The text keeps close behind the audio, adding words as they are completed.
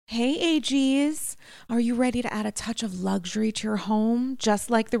Hey, AGs. Are you ready to add a touch of luxury to your home, just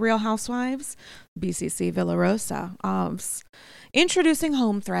like the Real Housewives? BCC Villarosa, OBS. Introducing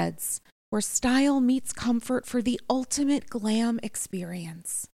Home Threads, where style meets comfort for the ultimate glam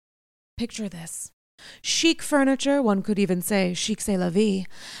experience. Picture this. Chic furniture, one could even say chic c'est la vie,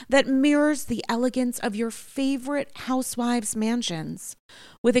 that mirrors the elegance of your favorite housewives' mansions.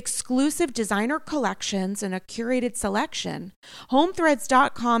 With exclusive designer collections and a curated selection,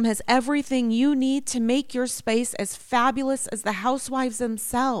 HomeThreads.com has everything you need to make your space as fabulous as the housewives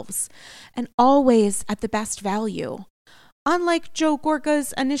themselves, and always at the best value. Unlike Joe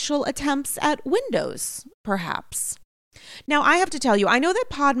Gorga's initial attempts at windows, perhaps. Now, I have to tell you, I know that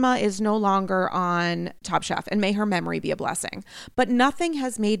Padma is no longer on Top Chef, and may her memory be a blessing, but nothing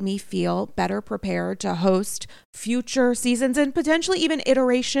has made me feel better prepared to host future seasons and potentially even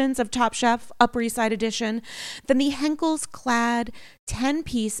iterations of Top Chef Upper East Side Edition than the Henkel's Clad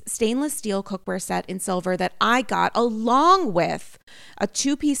 10-piece stainless steel cookware set in silver that I got, along with a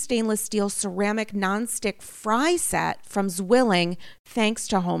 2-piece stainless steel ceramic nonstick fry set from Zwilling, thanks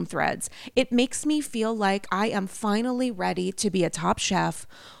to Home Threads. It makes me feel like I am finally ready to be a top chef,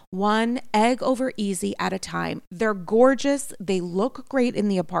 one egg over easy at a time. They're gorgeous. They look great in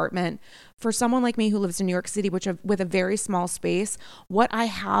the apartment. For someone like me who lives in New York City, with a very small space, what I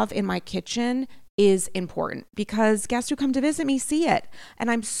have in my kitchen is important because guests who come to visit me see it. And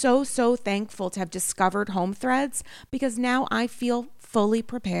I'm so thankful to have discovered Home Threads because now I feel fully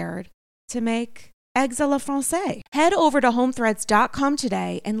prepared to make eggs a la Francais. Head over to HomeThreads.com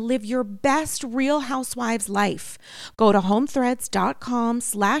today and live your best Real Housewives life. Go to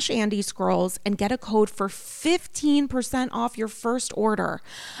HomeThreads.com/AndyScrolls and get a code for 15% off your first order.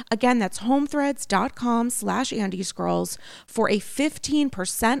 Again, that's HomeThreads.com/AndyScrolls for a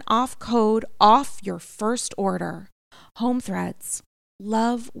 15% off code off your first order. Home Threads.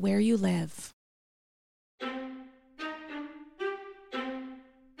 Love where you live.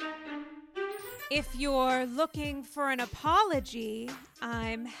 If you're looking for an apology,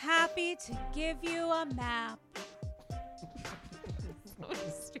 I'm happy to give you a map. So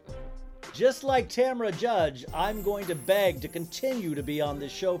stupid. Just like Tamra Judge, I'm going to beg to continue to be on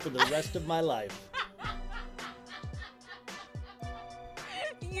this show for the rest of my life.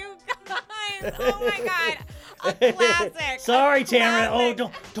 You guys, oh my God, a classic. Sorry, a Tamra. classic. Oh,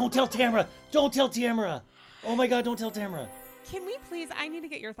 don't tell Tamra. Don't tell Tamra. Oh my God, don't tell Tamra. Can we please, I need to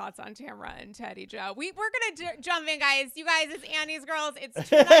get your thoughts on Tamra and Teddy Joe. We're going to jump in, guys. You guys, it's Andy's Girls. It's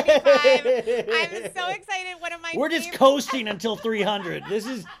 $2.95. I'm so excited. One of my We're just coasting until 300. This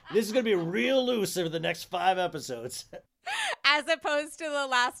is going to be real loose over the next 5 episodes. As opposed to the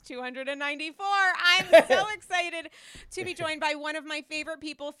last 294. I'm so excited to be joined by one of my favorite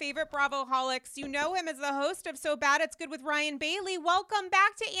people, favorite Bravo-holics. You know him as the host of So Bad It's Good with Ryan Bailey. Welcome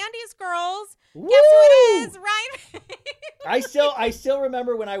back to Andy's Girls. Woo! Guess who it is? Ryan I still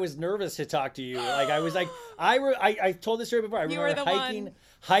remember when I was nervous to talk to you. Like I told this story before. I remember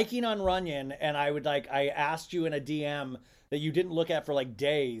hiking on Runyon, and I asked you in a DM that you didn't look at for like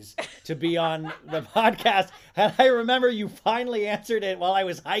days to be on the podcast. And I remember you finally answered it while I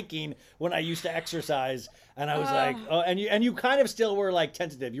was hiking when I used to exercise. And I was like, oh, and you kind of still were like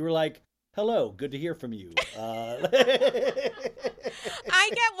tentative. You were like, hello, good to hear from you.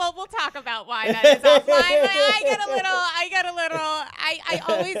 We'll talk about why that is offline. I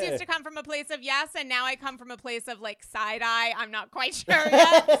always used to come from a place of yes, and now I come from a place of like side eye. I'm not quite sure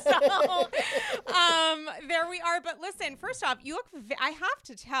yet. So, there we are. But listen, first off, you look, I have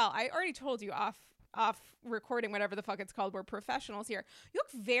to tell, I already told you off recording, whatever the fuck it's called. We're professionals here. You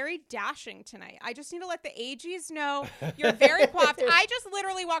look very dashing tonight. I just need to let the AGs know you're very coiffed. I just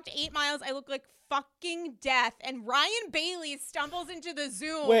literally walked 8 miles. I look like fucking death. And Ryan Bailey stumbles into the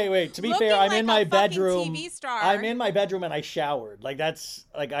Zoom. Wait. To be fair, I'm in my bedroom. TV star. I'm in my bedroom and I showered. Like that's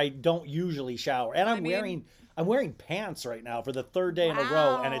like I don't usually shower, and I'm wearing pants right now for the 3rd day in a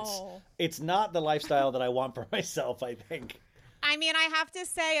row, and it's not the lifestyle that I want for myself, I think. I mean, I have to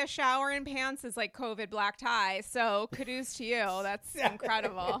say a shower in pants is like COVID black tie. So kudos to you. That's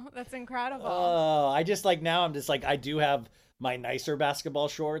incredible. That's incredible. I just like now I'm just like, I do have my nicer basketball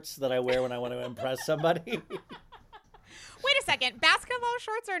shorts that I wear when I want to impress somebody. Wait a second. Basketball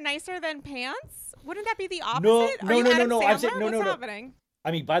shorts are nicer than pants? Wouldn't that be the opposite? No. I'm saying, What's happening? I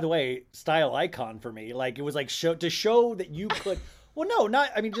mean, by the way, style icon for me. Like it was like to show that you could, well, no,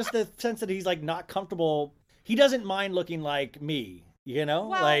 not, I mean, just the sense that he's like not comfortable. He doesn't mind looking like me, you know?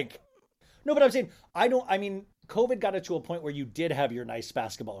 Well, no, but I'm saying, COVID got it to a point where you did have your nice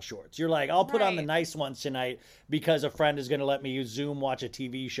basketball shorts. You're like, I'll put on the nice ones tonight because a friend is going to let me Zoom watch a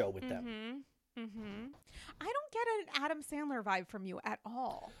TV show with them. I don't get an Adam Sandler vibe from you at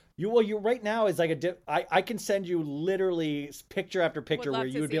all. You right now is like I can send you literally picture after picture where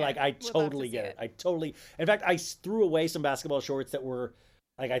you would be like, I totally get it. I totally. In fact, I threw away some basketball shorts that were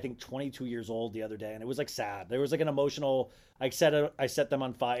like, I think 22 years old the other day, and it was like sad. There was like an emotional. I set them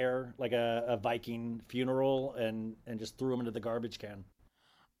on fire like a Viking funeral, and just threw them into the garbage can.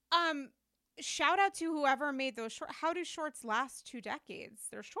 Shout out to whoever made those shorts. How do shorts last 2 decades?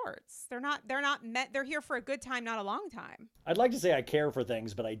 They're shorts. They're not meant. They're here for a good time, not a long time. I'd like to say I care for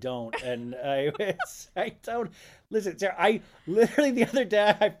things, but I don't. And I don't. Listen, Sarah, I literally the other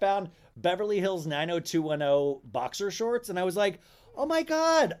day I found Beverly Hills 90210 boxer shorts, and I was like, oh my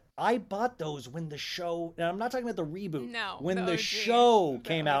God, I bought those when the show, and I'm not talking about the reboot. No. When the show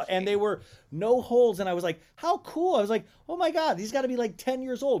came out, and they were no holes, and I was like, how cool. I was like, oh my God, these got to be like 10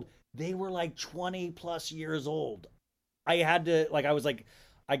 years old. They were like 20 plus years old. I had to, like, I was like,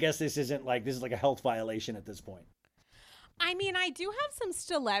 I guess this is like a health violation at this point. I mean, I do have some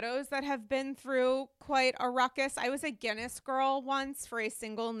stilettos that have been through quite a ruckus. I was a Guinness girl once for a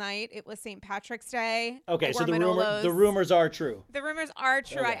single night. It was St. Patrick's Day. Okay, so the rumors are true. The rumors are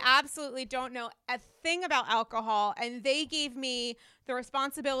true. Okay. I absolutely don't know a thing about alcohol, and they gave me the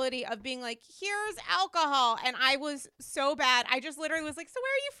responsibility of being like, here's alcohol, and I was so bad. I just literally was like, so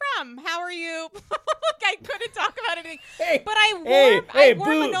where are you from? How are you? Like, I couldn't talk about anything. But I wore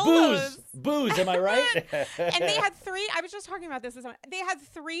Manolos. Booze, am I right? And they had 3, I was just talking about this. They had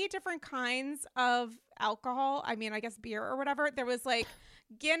 3 different kinds of alcohol. I mean, I guess beer or whatever. There was like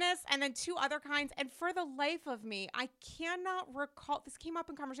Guinness and then 2 other kinds. And for the life of me, I cannot recall. This came up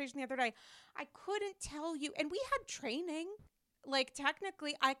in conversation the other day. I couldn't tell you. And we had training. Like,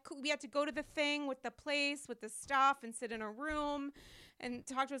 technically, we had to go to the thing with the place, with the stuff, and sit in a room and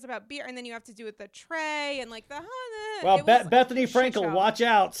talk to us about beer. And then you have to do it the tray and like the... Well, Bethany Frankel, watch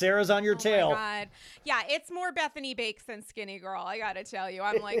out. Sarah's on your tail. Oh, my God. Yeah, it's more Bethany Bakes than Skinny Girl, I got to tell you.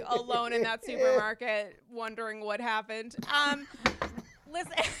 I'm like alone in that supermarket wondering what happened.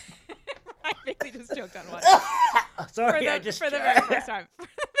 Listen, I basically just choked on one. Sorry, for the very first time. For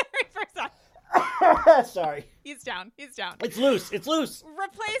the very first time. Sorry. He's down. It's loose. Replacement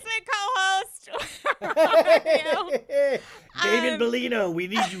co-host. David Bellino, we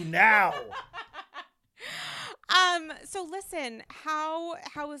need you now. So listen, how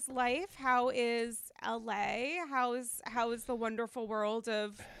is life? How is LA? How is the wonderful world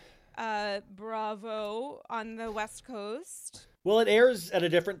of Bravo on the West Coast? Well, it airs at a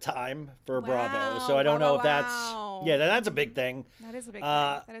different time for Bravo, so I don't know if that's a big thing. That is a big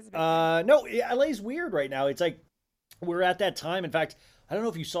thing. No, LA's weird right now. It's like we're at that time. In fact, I don't know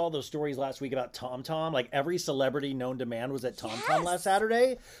if you saw those stories last week about TomTom. Like every celebrity known to man was at TomTom last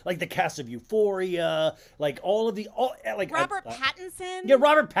Saturday. Like the cast of Euphoria, like Robert Pattinson. Yeah,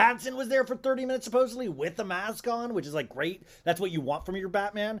 Robert Pattinson was there for 30 minutes supposedly with a mask on, which is like great. That's what you want from your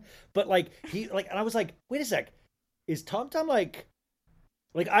Batman. But and I was like, wait a sec. Is TomTom like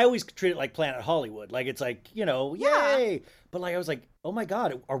I always treat it like Planet Hollywood. Like it's like, yay. But like I was like, oh my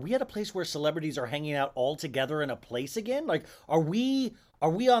God, are we at a place where celebrities are hanging out all together in a place again? Like are we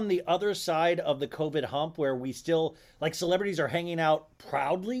on the other side of the COVID hump where we still like celebrities are hanging out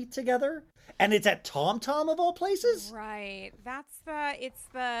proudly together? And it's at TomTom of all places? Right. It's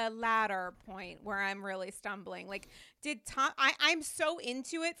the latter point where I'm really stumbling. Like I'm so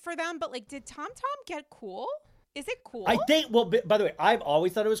into it for them, but like did TomTom get cool? Is it cool? I think, well, by the way, I've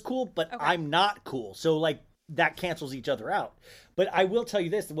always thought it was cool, but okay. I'm not cool. So, like, that cancels each other out. But I will tell you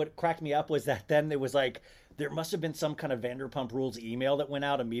this, what cracked me up was that then it was like, there must have been some kind of Vanderpump Rules email that went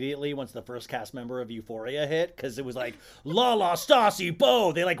out immediately once the first cast member of Euphoria hit, because it was like, Lala, Stassi,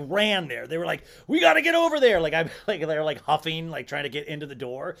 Bo, they like ran there. They were like, we got to get over there. Like, they're like huffing, like trying to get into the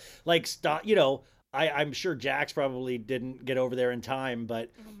door. Like, stop, I'm sure Jax probably didn't get over there in time,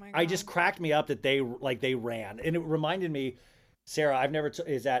 but I just cracked me up that they ran. And it reminded me, Sarah,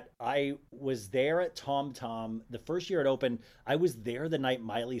 I was there at TomTom the first year it opened. I was there the night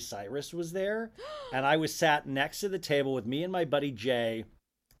Miley Cyrus was there, and I was sat next to the table with me and my buddy Jay,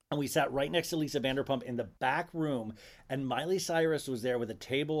 and we sat right next to Lisa Vanderpump in the back room, and Miley Cyrus was there with a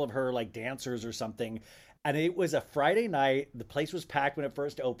table of her like dancers or something. And it was a Friday night. The place was packed when it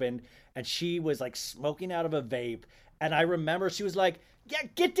first opened. And she was like smoking out of a vape. And I remember she was like, yeah,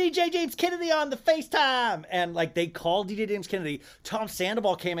 get DJ James Kennedy on the FaceTime. And like they called DJ James Kennedy. Tom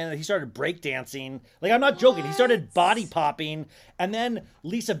Sandoval came in and he started breakdancing. Like, I'm not joking. He started body popping. And then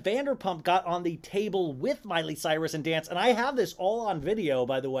Lisa Vanderpump got on the table with Miley Cyrus and danced. And I have this all on video,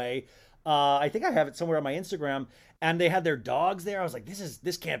 by the way. I think I have it somewhere on my Instagram, and they had their dogs there. I was like,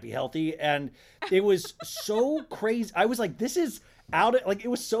 this can't be healthy. And it was so crazy. I was like, this is out of, like, it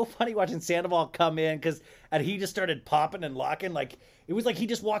was so funny watching Sandoval come in and he just started popping and locking. Like, it was like he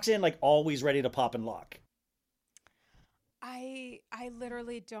just walks in like always ready to pop and lock. I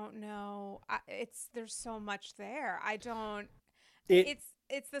literally don't know. There's so much there. I don't.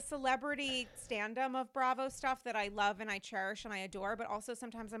 It's the celebrity stand-up of Bravo stuff that I love and I cherish and I adore, but also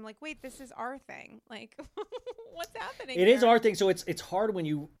sometimes I'm like, wait, this is our thing. Like, what's happening? It is our thing, so it's hard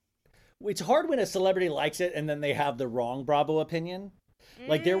it's hard when a celebrity likes it and then they have the wrong Bravo opinion.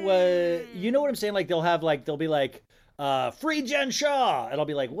 Like there was, you know what I'm saying? Like they'll be like, free Jen Shah, and I'll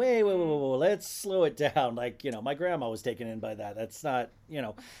be like, wait, let's slow it down. Like, you know, my grandma was taken in by that. That's not, you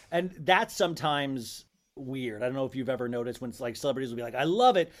know, and that's sometimes weird. I don't know if you've ever noticed when like celebrities will be like, I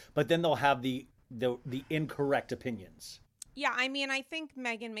love it, but then they'll have the incorrect opinions. Yeah, I mean, I think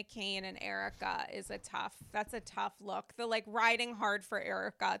Meghan McCain and Erica is that's a tough look. The like riding hard for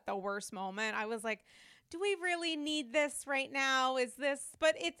Erica at the worst moment. I was like, do we really need this right now?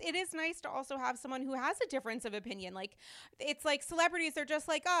 But it is nice to also have someone who has a difference of opinion. Like, it's like celebrities are just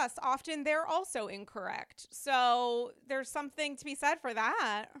like us. Often they're also incorrect. So there's something to be said for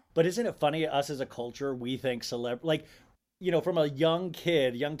that. But isn't it funny, us as a culture, we think like, you know, from a young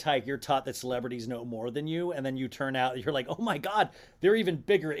tyke, you're taught that celebrities know more than you. And then you turn out, you're like, oh my God, they're even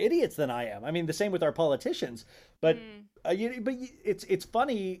bigger idiots than I am. I mean, the same with our politicians. But it's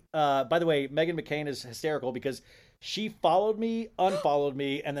funny. By the way, Meghan McCain is hysterical because she followed me, unfollowed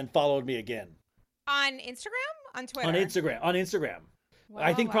me, and then followed me again. On Instagram? On Twitter? On Instagram. Wow,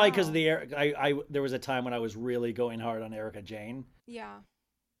 I think probably because of there was a time when I was really going hard on Erika Jayne. Yeah.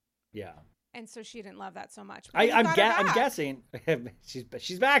 Yeah. And so she didn't love that so much. I'm guessing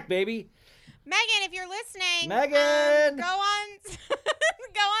she's back, baby. Meghan, if you're listening, Meghan, go on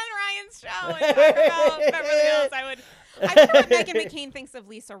Ryan's show and talk about Beverly Hills. I wonder what Meghan McCain thinks of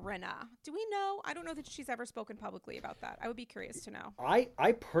Lisa Rinna. Do we know? I don't know that she's ever spoken publicly about that. I would be curious to know.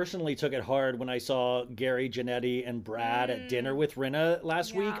 I personally took it hard when I saw Gary, Janetti, and Brad at dinner with Rinna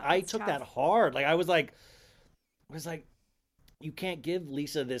last week. I took that hard. Like I was like, you can't give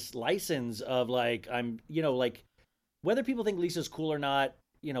Lisa this license of like, I'm, you know, like whether people think Lisa's cool or not,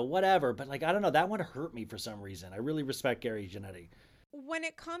 you know, whatever. But like, I don't know, that one hurt me for some reason. I really respect Gary Janetti. When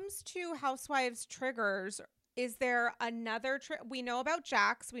it comes to Housewives triggers, is there another we know about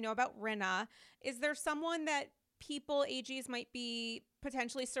Jax, we know about Rinna. Is there someone that people, AGs, might be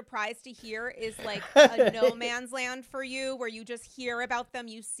potentially surprised to hear is like a no man's land for you, where you just hear about them,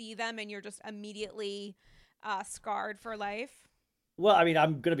 you see them, and you're just immediately scarred for life? Well, I mean,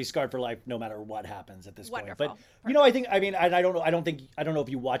 I'm going to be scarred for life no matter what happens at this Wonderful. point. But, you know, I don't know if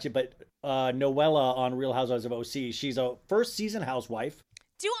you watch it, but Noella on Real Housewives of OC, she's a first season housewife.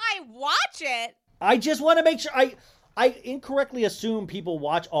 Do I watch it? I just want to make sure. I incorrectly assume people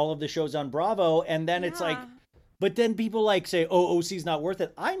watch all of the shows on Bravo, and then it's like, but then people like say, oh, OC's not worth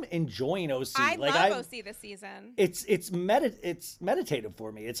it. I'm enjoying OC. I love OC this season. It's meditative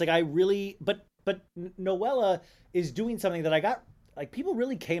for me. It's like I really, but Noella is doing something that I got. Like, people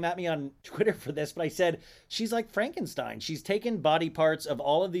really came at me on Twitter for this, but I said, she's like Frankenstein. She's taken body parts of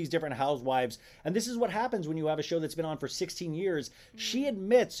all of these different housewives. And this is what happens when you have a show that's been on for 16 years. Mm-hmm. She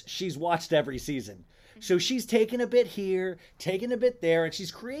admits she's watched every season. Mm-hmm. So she's taken a bit here, taken a bit there, and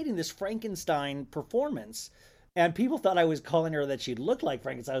she's creating this Frankenstein performance. And people thought I was calling her that she looked like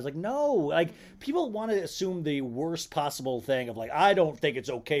Frankenstein. I was like, no, like people want to assume the worst possible thing of like, I don't think it's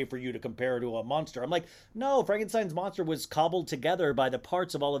okay for you to compare her to a monster. I'm like, no, Frankenstein's monster was cobbled together by the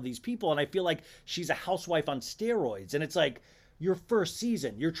parts of all of these people. And I feel like she's a housewife on steroids. And it's like your first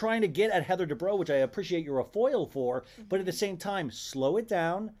season, you're trying to get at Heather Dubrow, which I appreciate you're a foil for, but at the same time, slow it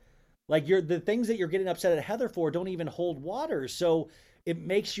down. Like the things that you're getting upset at Heather for don't even hold water. So it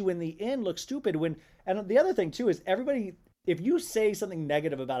makes you in the end look stupid and the other thing too is everybody, if you say something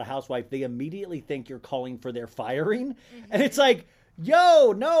negative about a housewife, they immediately think you're calling for their firing. Mm-hmm. And it's like,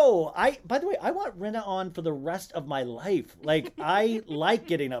 yo, no, by the way, I want Rinna on for the rest of my life. Like, I like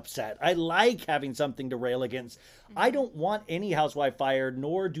getting upset. I like having something to rail against. Mm-hmm. I don't want any housewife fired,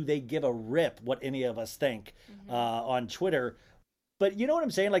 nor do they give a rip what any of us think on Twitter. But you know what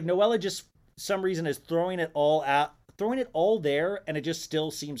I'm saying? Like, Noella just, some reason, is throwing it all there, and it just still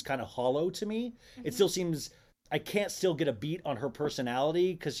seems kind of hollow to me. Mm-hmm. It still seems, I can't still get a beat on her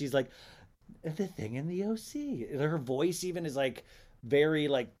personality, because she's like, the thing in the OC. Her voice even is like very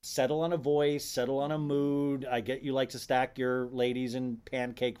like settle on a voice, settle on a mood. I get you like to stack your ladies in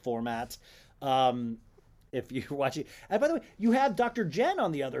pancake format. If you're watching, and by the way, you have Dr. Jen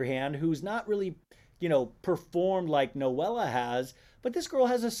on the other hand, who's not really performed like Noella has. But this girl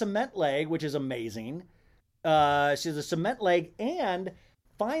has a cement leg, which is amazing. She has a cement leg, and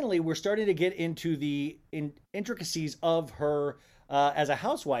finally, we're starting to get into the intricacies of her as a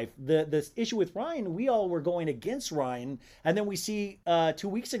housewife. The issue with Ryan, we all were going against Ryan, and then we see 2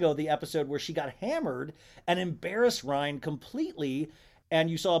 weeks ago the episode where she got hammered and embarrassed Ryan completely. And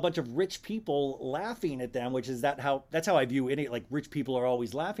you saw a bunch of rich people laughing at them, which is that's how I view any, like, rich people are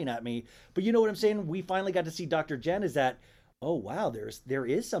always laughing at me. But you know what I'm saying? We finally got to see Dr. Jen. Is that, oh wow, there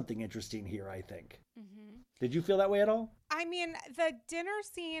is something interesting here, I think. Mm-hmm. Did you feel that way at all? I mean, the dinner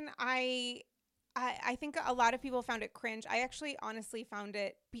scene, I think a lot of people found it cringe. I actually honestly found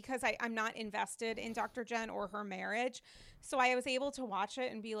it, because I'm not invested in Dr. Jen or her marriage. So I was able to watch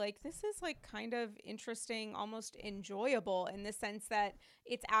it and be like, this is like kind of interesting, almost enjoyable, in the sense that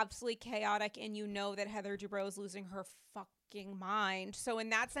it's absolutely chaotic and you know that Heather Dubrow is losing her fucking mind. So in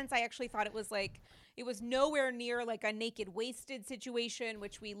that sense, I actually thought it was nowhere near like a Naked Wasted situation,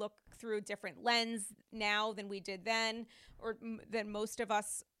 which we look through a different lens now than we did then, or than most of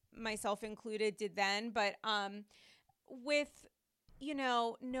us, myself included, did then. But with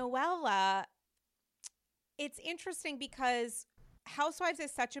Noella, it's interesting because Housewives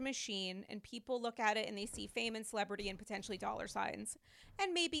is such a machine, and people look at it and they see fame and celebrity and potentially dollar signs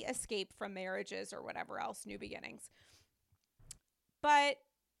and maybe escape from marriages or whatever else, new beginnings. But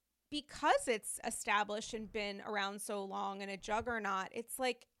because it's established and been around so long and a juggernaut, it's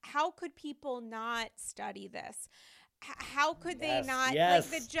like, how could people not study this? How could they not, like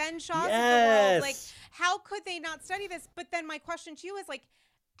the Jen Shaws of the world, like, how could they not study this? But then my question to you is, like,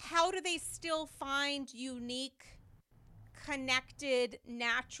 how do they still find unique, connected,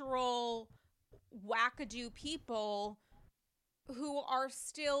 natural, wackadoo people who are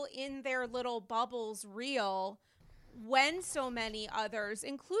still in their little bubbles real, when so many others,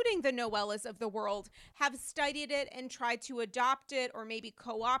 including the Noellas of the world, have studied it and tried to adopt it or maybe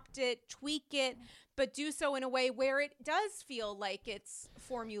co-opt it, tweak it, but do so in a way where it does feel like it's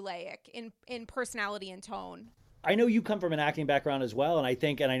formulaic in personality and tone? I know you come from an acting background as well, and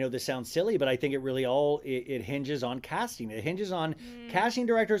I know this sounds silly, but I think it really it hinges on casting. It hinges on casting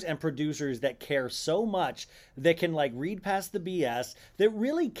directors and producers that care so much, that can like read past the BS, that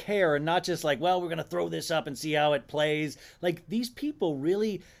really care, and not just like, well, we're going to throw this up and see how it plays. Like, these people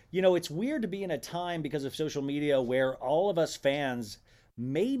really, it's weird to be in a time because of social media where all of us fans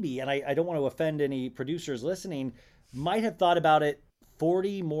maybe, and I don't want to offend any producers listening, might have thought about it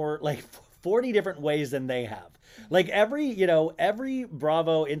 40 different ways than they have. Like every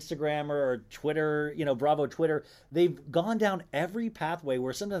Bravo Instagrammer or Twitter, Bravo Twitter, they've gone down every pathway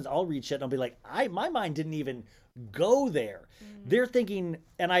where sometimes I'll read shit and I'll be like, my mind didn't even go there. Mm-hmm. They're thinking,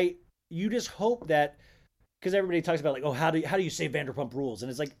 and you just hope that, because everybody talks about like, oh, how do you say Vanderpump Rules? And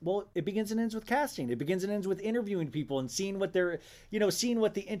it's like, well, it begins and ends with casting. It begins and ends with interviewing people and seeing what seeing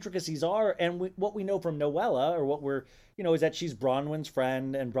what the intricacies are. And what we know from Noella, or what we're, is that she's Bronwyn's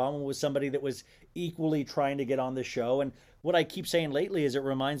friend, and Bronwyn was somebody that was equally trying to get on the show. And what I keep saying lately is it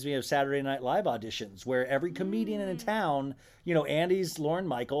reminds me of Saturday Night Live auditions, where every comedian in town, Andy's Lorne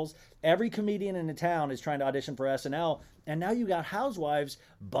Michaels, every comedian in the town is trying to audition for SNL. And now you got housewives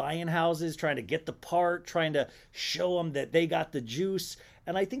buying houses, trying to get the part, trying to show them that they got the juice.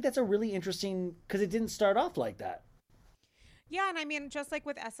 And I think that's a really interesting, because it didn't start off like that. Yeah, and I mean, just like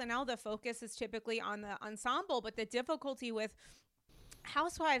with SNL, the focus is typically on the ensemble, but the difficulty with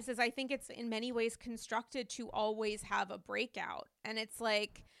Housewives is I think it's in many ways constructed to always have a breakout. And it's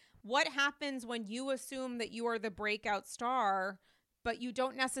like, what happens when you assume that you are the breakout star, but you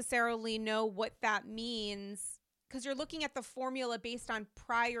don't necessarily know what that means? Because you're looking at the formula based on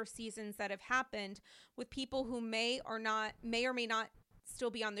prior seasons that have happened with people who may or may not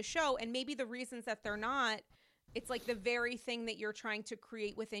still be on the show. And maybe the reasons that they're not, it's like the very thing that you're trying to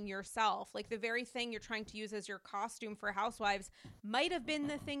create within yourself. Like the very thing you're trying to use as your costume for Housewives might have been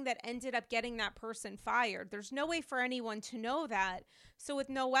the thing that ended up getting that person fired. There's no way for anyone to know that. So with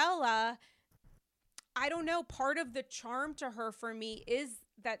Noella, I don't know, part of the charm to her for me is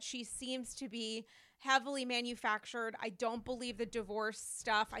that she seems to be heavily manufactured. I don't believe the divorce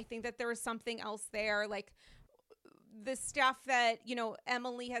stuff. I think that there is something else there. Like the stuff that,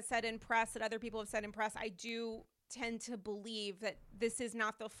 Emily has said in press, that other people have said in press, I do tend to believe that this is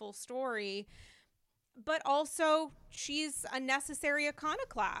not the full story. But also, she's a necessary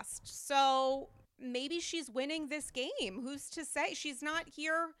iconoclast. So maybe she's winning this game. Who's to say? She's not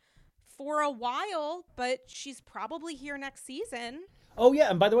here for a while, but she's probably here next season. Oh yeah,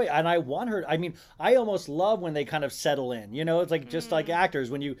 and by the way, and I want her. I mean, I almost love when they kind of settle in. You know, it's like just like actors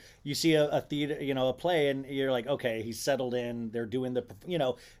when you see a theater, you know, a play, and you're like, okay, he's settled in. They're doing the, you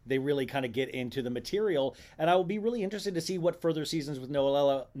know, they really kind of get into the material. And I will be really interested to see what further seasons with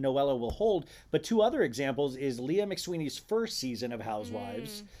Noella will hold. But two other examples is Leah McSweeney's first season of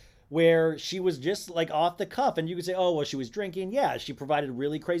Housewives. Where she was just like off the cuff, and you could say, oh, well, she was drinking. Yeah, she provided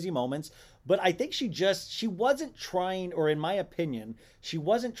really crazy moments, but I think she wasn't trying, or in my opinion, she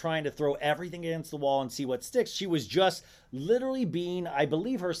wasn't trying to throw everything against the wall and see what sticks. She was just literally being, I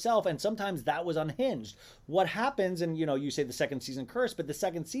believe, herself, and sometimes that was unhinged. What happens, and you know, you say the second season cursed, but the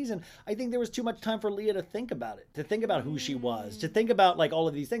second season, I think there was too much time for Leah to think about it, to think about who she was, to think about like all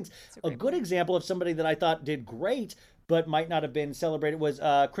of these things. A good example of somebody that I thought did great but might not have been celebrated was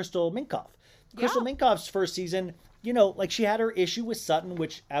Crystal Minkoff. Crystal Minkoff's first season, you know, like she had her issue with Sutton,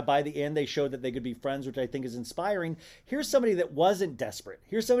 which by the end they showed that they could be friends, which I think is inspiring. Here's somebody that wasn't desperate.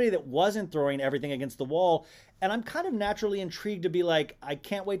 Here's somebody that wasn't throwing everything against the wall. And I'm kind of naturally intrigued to be like, I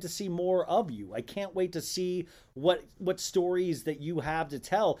can't wait to see more of you. I can't wait to see what stories that you have to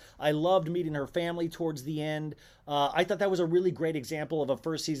tell. I loved meeting her family towards the end. I thought that was a really great example of a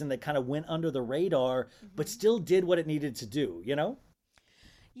first season that kind of went under the radar, but still did what it needed to do, you know?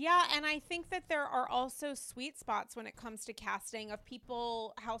 Yeah, and I think that there are also sweet spots when it comes to casting of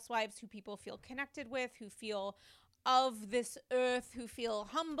people, housewives who people feel connected with, who feel of this earth, who feel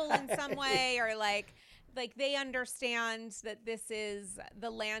humble in some way, or like they understand that this is the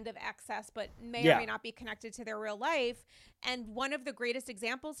land of excess, but may or may not be connected to their real life. And one of the greatest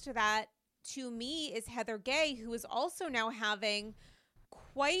examples to that, to me, is Heather Gay, who is also now having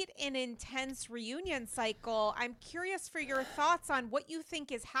quite an intense reunion cycle. I'm curious for your thoughts on what you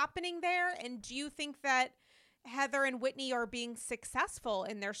think is happening there, and do you think that Heather and Whitney are being successful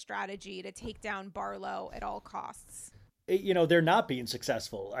in their strategy to take down Barlow at all costs? You know, they're not being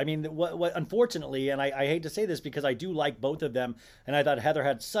successful. I mean, what unfortunately, and I hate to say this because I do like both of them, and I thought Heather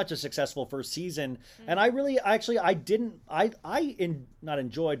had such a successful first season, and I really, actually, not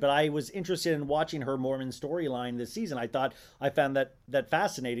enjoyed, but I was interested in watching her Mormon storyline this season. I found that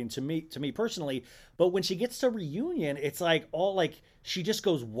fascinating to me personally. But when she gets to reunion, it's like she just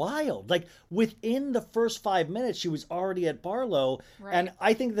goes wild. Like within the first 5 minutes, she was already at Barlow, and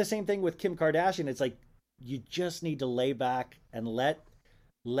I think the same thing with Kim Kardashian. It's like, you just need to lay back and let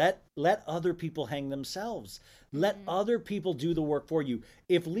other people hang themselves. Let other people do the work for you.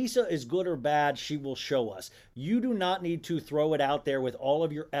 If Lisa is good or bad, she will show us. You do not need to throw it out there with all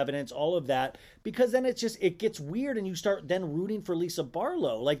of your evidence, all of that, because then it gets weird and you start then rooting for Lisa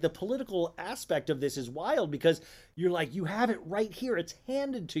Barlow. Like the political aspect of this is wild because you're like, you have it right here. It's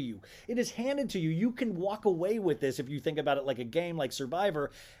handed to you. It is handed to you. You can walk away with this if you think about it like a game like Survivor,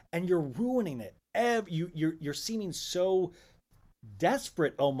 and you're ruining it. You're seeming so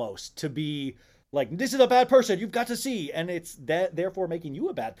desperate almost to be like, this is a bad person, you've got to see, and it's therefore making you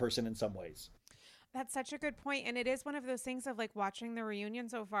a bad person in some ways. That's such a good point. And it is one of those things of like watching the reunion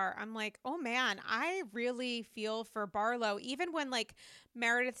so far. I'm like, oh man, I really feel for Barlow. Even when like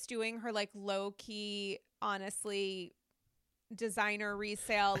Meredith's doing her like low key, honestly, designer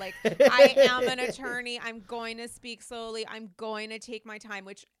resale, like I am an attorney, I'm going to speak slowly, I'm going to take my time,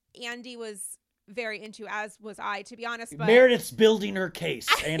 which Andy was very into, as was I, to be honest. But Meredith's building her case.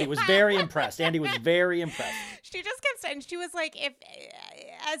 Andy was very impressed. Andy was very impressed. She just kept saying, she was like,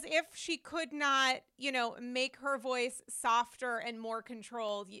 as if she could not, you know, make her voice softer and more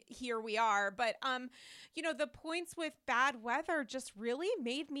controlled. Here we are. But, you know, the points with bad weather just really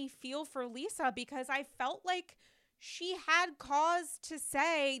made me feel for Lisa, because I felt like she had cause to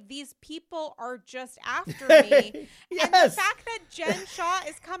say, these people are just after me. Yes. And the fact that Jen Shah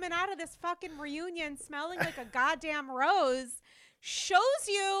is coming out of this fucking reunion smelling like a goddamn rose shows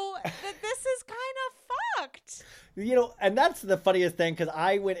you that this is kind of fucked. You know, and that's the funniest thing, because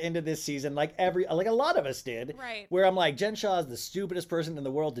I went into this season like a lot of us did, right? Where I'm like, Jen Shah is the stupidest person in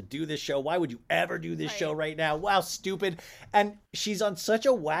the world to do this show. Why would you ever do this show right now? Wow, stupid. And she's on such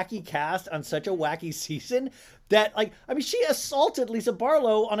a wacky cast, on such a wacky season, that like, I mean, she assaulted Lisa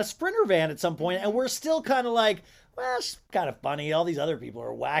Barlow on a Sprinter van at some point, and we're still kind of like, well, she's kind of funny. All these other people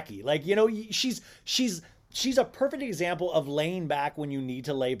are wacky. Like, you know, she's a perfect example of laying back when you need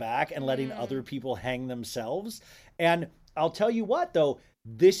to lay back and letting other people hang themselves. And I'll tell you what, though,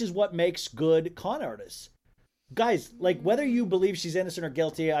 this is what makes good con artists. Guys, like, whether you believe she's innocent or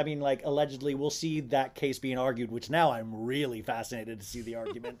guilty, I mean, like, allegedly, we'll see that case being argued, which now I'm really fascinated to see the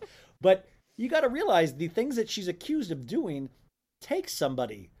argument. But you got to realize the things that she's accused of doing takes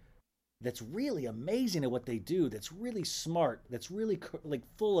somebody that's really amazing at what they do, that's really smart, that's really like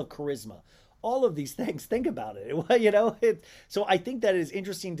full of charisma. all of these things. Think about it. So I think that is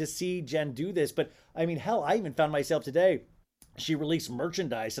interesting to see Jen do this. But I mean, hell, I even found myself today. She released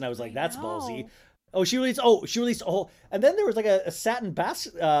merchandise, and I was like, "That's ballsy." Oh, she released a whole, and then there was like a satin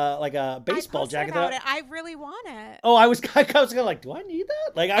like a baseball jacket. About it. I really want it. Oh, I was kind of like, do I need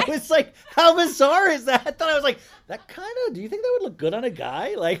that? Like, I was like, how bizarre is that? I thought I was like, that kind of. Do you think that would look good on a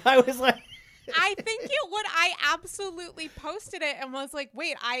guy? Like, I was like, I think it would. I absolutely posted it and was like,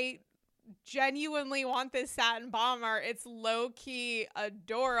 wait, I genuinely want this satin bomber. It's low-key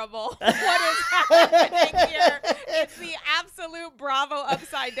adorable. What is happening here? It's the absolute Bravo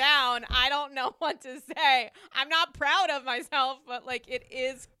upside down. I don't know what to say. I'm not proud of myself, but like, it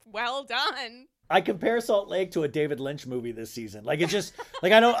is well done. I compare Salt Lake to a David Lynch movie this season. Like, it's just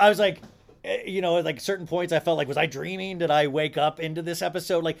like, I was like, like certain points I felt like, was I dreaming? Did I wake up into this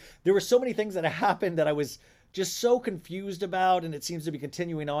episode? Like, there were so many things that happened that I was just so confused about, and it seems to be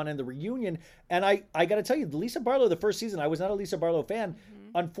continuing on in the reunion. And I got to tell you, Lisa Barlow, the first season, I was not a Lisa Barlow fan.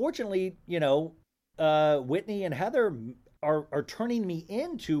 Mm-hmm. Unfortunately, Whitney and Heather are turning me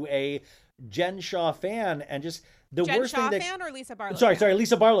into a Jen Shah fan, and just the Jen worst Shah thing fan or Lisa Barlow? Sorry,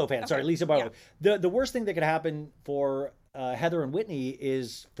 Lisa Barlow fan. Okay. Sorry, Lisa Barlow. Yeah. The worst thing that could happen for Heather and Whitney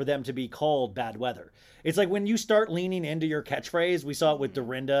is for them to be called bad weather. It's like when you start leaning into your catchphrase. We saw it with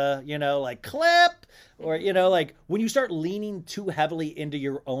Dorinda, like clip, or like when you start leaning too heavily into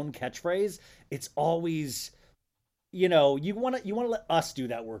your own catchphrase, it's always, you want to let us do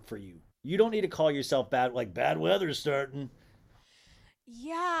that work for you. You don't need to call yourself bad, like bad weather's starting.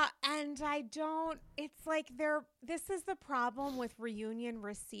 Yeah, and it's like this is the problem with reunion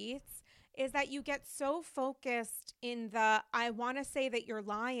receipts, is that you get so focused in the, I want to say that you're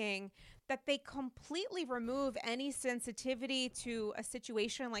lying, that they completely remove any sensitivity to a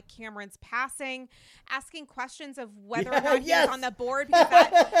situation like Cameron's passing, asking questions of whether or not he's on the board, because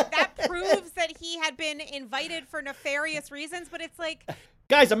that proves that he had been invited for nefarious reasons. But it's like,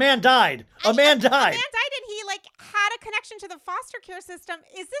 guys, a man died. A man died, and he like had a connection to the foster care system.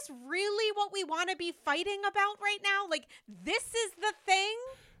 Is this really what we want to be fighting about right now? Like, this is the thing?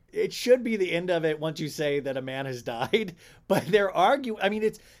 It should be the end of it once you say that a man has died, but they're arguing. I mean,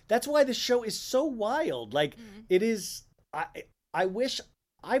 that's why the show is so wild. Like, It is. I wish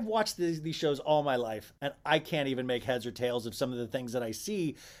I've watched these shows all my life, and I can't even make heads or tails of some of the things that I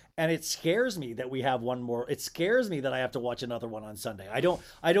see. And it scares me that we have one more. It scares me that I have to watch another one on Sunday.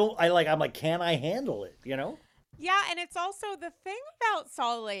 I'm like, can I handle it? Yeah, and it's also the thing about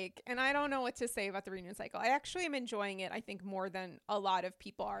Salt Lake, and I don't know what to say about the reunion cycle. I actually am enjoying it, I think, more than a lot of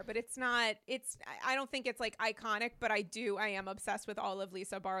people are, but I don't think it's like iconic, but I am obsessed with all of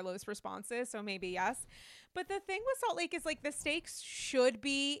Lisa Barlow's responses, so maybe yes. But the thing with Salt Lake is, like, the stakes should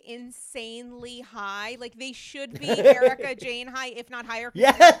be insanely high. Like, they should be Erica Jane high, if not higher,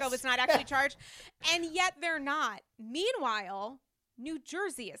 because Erica was not actually charged, and yet they're not. Meanwhile, New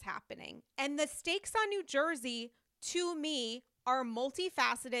Jersey is happening. And the stakes on New Jersey, to me, are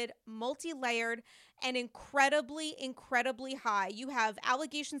multifaceted, multi-layered, and incredibly, incredibly high. You have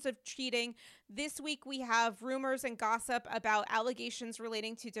allegations of cheating. This week, we have rumors and gossip about allegations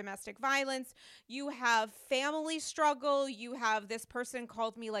relating to domestic violence. You have family struggle. You have this person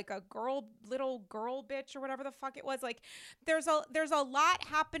called me like a little girl bitch or whatever the fuck it was. Like, there's a lot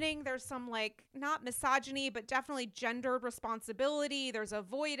happening. There's some, like, not misogyny, but definitely gendered responsibility. There's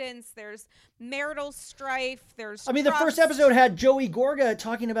avoidance. There's marital strife. There's trust. The first episode had Joey Gorga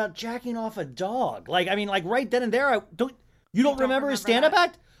talking about jacking off a dog. Like, right then and there, you don't remember his stand-up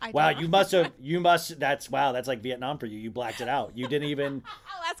act? Wow, you must. That's like Vietnam for you. You blacked it out. You didn't even.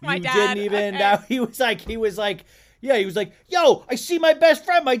 I'll ask my dad. You didn't even. Okay. He was like, yo, I see my best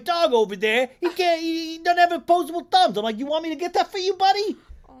friend, my dog over there. He doesn't have opposable thumbs. I'm like, you want me to get that for you, buddy?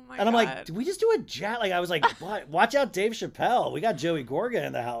 And I'm like, did we just do a jab? Like, I was like, what? Watch out, Dave Chappelle. We got Joey Gorga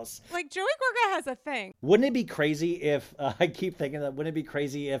in the house. Like, Joey Gorga has a thing. Wouldn't it be crazy if, I keep thinking that, wouldn't it be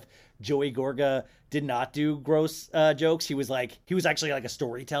crazy if Joey Gorga did not do gross jokes? He was actually like a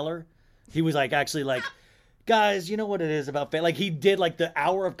storyteller. He was like, actually like, guys, you know what it is about like he did like the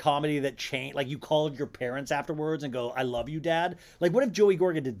hour of comedy that changed, like you called your parents afterwards and go, I love you, Dad. Like, what if Joey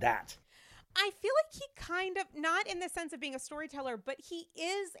Gorga did that? I feel like he kind of, not in the sense of being a storyteller, but he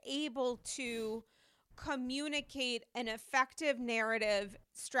is able to communicate an effective narrative,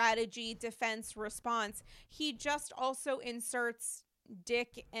 strategy, defense, response. He just also inserts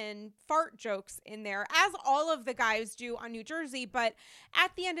dick and fart jokes in there, as all of the guys do on New Jersey. But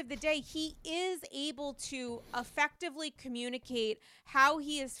at the end of the day, he is able to effectively communicate how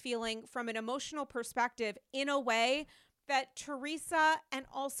he is feeling from an emotional perspective in a way that Teresa and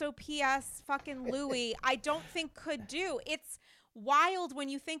also P.S. fucking Louie, I don't think could do. It's wild when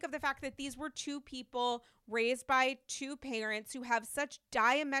you think of the fact that these were two people raised by two parents who have such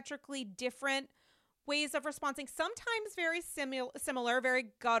diametrically different ways of responding, sometimes very similar, very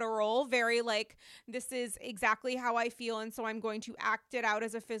guttural, very like, this is exactly how I feel, and so I'm going to act it out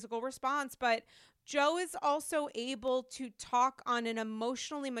as a physical response. But Joe is also able to talk on an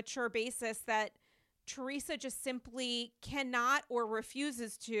emotionally mature basis that Teresa just simply cannot or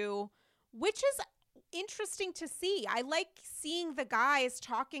refuses to, which is interesting to see. I like seeing the guys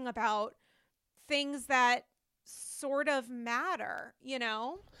talking about things that sort of matter, you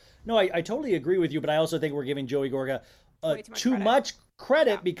know? No, I totally agree with you, but I also think we're giving Joey Gorga too credit. much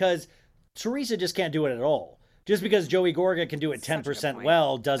credit because Teresa just can't do it at all. Just because Joey Gorga can do it 10%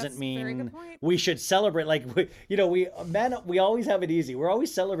 well doesn't mean we should celebrate. Like, we always have it easy. We're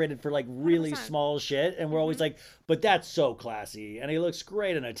always celebrated for like really 100%. Small shit. And we're always like, but that's so classy. And he looks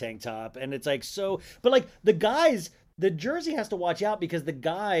great in a tank top. And it's like, so, but like the guys, the jersey has to watch out because the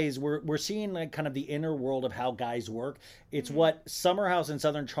guys, we're seeing like kind of the inner world of how guys work. It's what Summer House and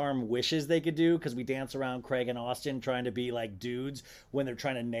Southern Charm wishes they could do, because we dance around Craig and Austin trying to be like dudes when they're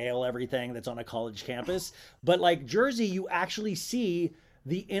trying to nail everything that's on a college campus. But like Jersey, you actually see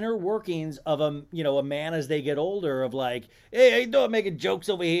the inner workings of a man as they get older, of like, hey, how you doing, making jokes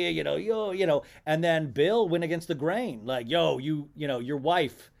over here, and then Bill went against the grain, like, yo, your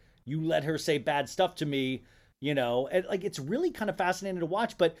wife, you let her say bad stuff to me. And like, it's really kind of fascinating to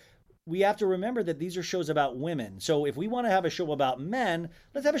watch, but we have to remember that these are shows about women. So if we want to have a show about men,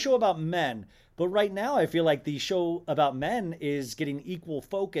 let's have a show about men. But right now, I feel like the show about men is getting equal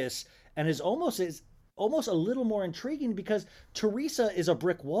focus and is almost a little more intriguing because Teresa is a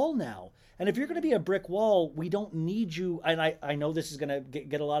brick wall now. And if you're going to be a brick wall, we don't need you. And I know this is going to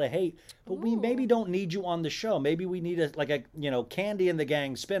get a lot of hate, but we maybe don't need you on the show. Maybe we need a Candy and the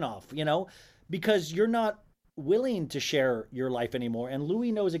Gang spinoff, because you're not willing to share your life anymore. And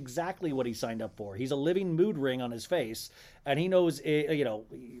Louis knows exactly what he signed up for. He's a living mood ring on his face, and he knows, 2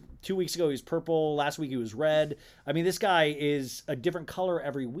 weeks ago he was purple, last week he was red. I mean, this guy is a different color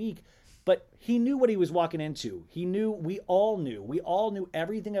every week, but he knew what he was walking into. We all knew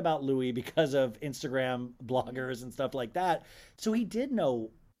everything about Louis because of Instagram bloggers and stuff like that. So he did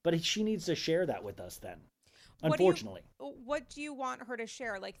know, but she needs to share that with us then. Unfortunately. What do you want her to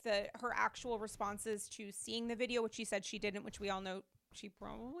share? Like her actual responses to seeing the video, which she said she didn't, which we all know she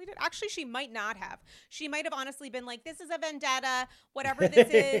probably did. Actually, she might not have. She might have honestly been like, this is a vendetta. Whatever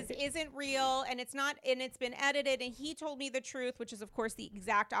this isn't real, and it's not, and it's been edited. And he told me the truth, which is of course the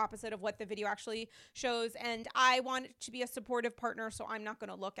exact opposite of what the video actually shows. And I want it to be a supportive partner, so I'm not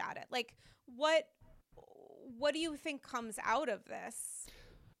going to look at it. Like, what do you think comes out of this?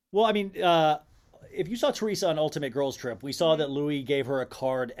 Well, I mean, if you saw Teresa on Ultimate Girls Trip, we saw that Louis gave her a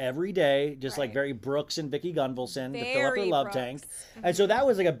card every day, just like very Brooks and Vicky Gunvalson, to fill up her love tank. And so that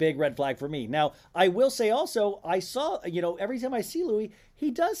was like a big red flag for me. Now, I will say also, I saw, every time I see Louis, he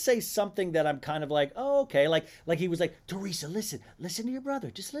does say something that I'm kind of like, oh, okay. Like he was like, Teresa, listen to your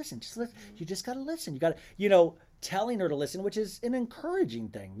brother. Just listen. You just got to listen. You got to, telling her to listen, which is an encouraging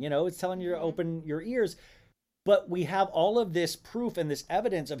thing. It's telling you to open your ears. But we have all of this proof and this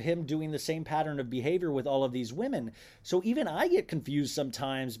evidence of him doing the same pattern of behavior with all of these women. So even I get confused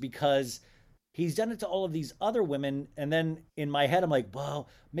sometimes because he's done it to all of these other women. And then in my head, I'm like, well,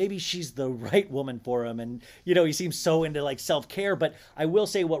 maybe she's the right woman for him. And, he seems so into like self-care. But I will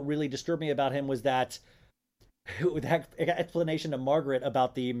say what really disturbed me about him was that explanation to Margaret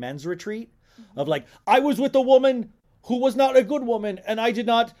about the men's retreat of like, I was with a woman who was not a good woman, and I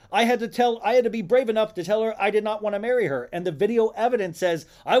had to be brave enough to tell her I did not want to marry her. And the video evidence says,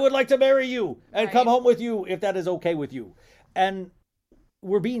 I would like to marry you and come home with you if that is okay with you. And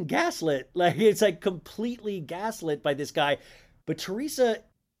we're being gaslit. Like, it's like completely gaslit by this guy. But Teresa,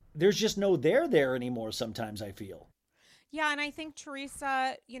 there's just no there anymore sometimes, I feel. Yeah, and I think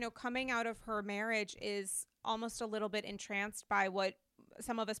Teresa, coming out of her marriage is almost a little bit entranced by what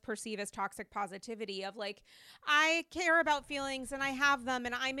some of us perceive as toxic positivity of like, I care about feelings and I have them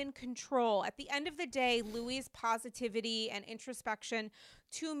and I'm in control. At the end of the day, Louis' positivity and introspection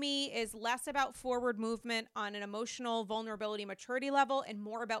to me is less about forward movement on an emotional vulnerability maturity level and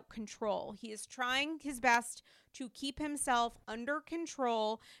more about control. He is trying his best to keep himself under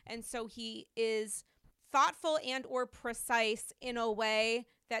control, and so he is thoughtful and or precise in a way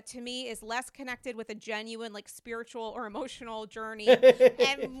that to me is less connected with a genuine like spiritual or emotional journey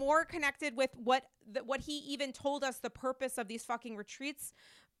and more connected with what he even told us the purpose of these fucking retreats,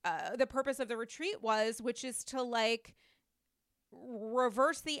 the purpose of the retreat was, which is to like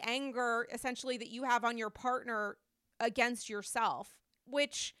reverse the anger essentially that you have on your partner against yourself,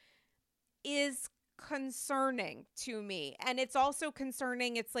 which is concerning to me. And it's also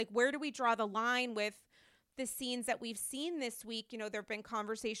concerning. It's like, where do we draw the line with the scenes that we've seen this week? You know, there have been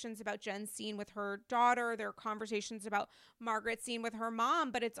conversations about Jen's scene with her daughter. There are conversations about Margaret's scene with her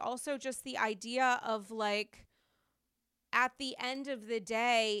mom. But it's also just the idea of like, at the end of the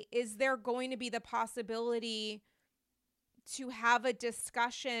day, is there going to be the possibility to have a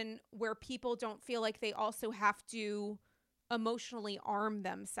discussion where people don't feel like they also have to emotionally arm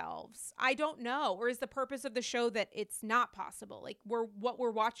themselves? I don't know. Or is the purpose of the show that it's not possible? Like what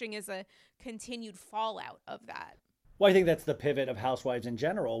we're watching is a continued fallout of that. Well, I think that's the pivot of Housewives in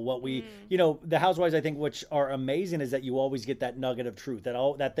general. What we, you know, the Housewives, I think, which are amazing, is that you always get that nugget of truth,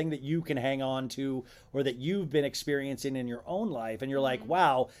 that thing that you can hang on to, or that you've been experiencing in your own life. And you're like,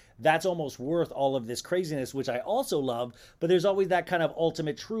 wow, that's almost worth all of this craziness, which I also love. But there's always that kind of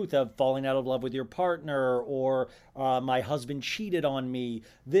ultimate truth of falling out of love with your partner, or my husband cheated on me,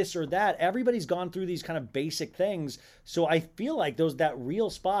 this or that. Everybody's gone through these kind of basic things. So I feel like that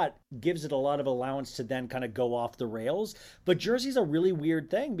real spot gives it a lot of allowance to then kind of go off the rails. But Jersey's a really weird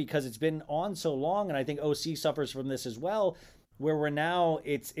thing because it's been on so long, and I think OC suffers from this as well, where we're now,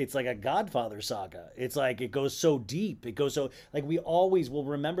 it's like a Godfather saga. It's like it goes so deep. It goes so, like, we always will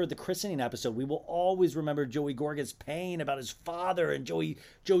remember the christening episode. We will always remember Joey Gorga's pain about his father and Joe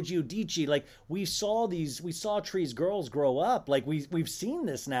Giudice. Like, we saw Tree's girls grow up. Like, we've seen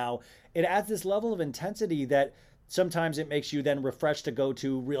this now. It adds this level of intensity that sometimes it makes you then refresh to go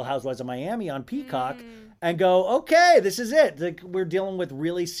to Real Housewives of Miami on Peacock and go, okay, this is it. Like, we're dealing with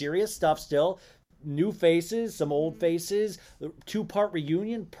really serious stuff still. New faces, some old faces, 2-part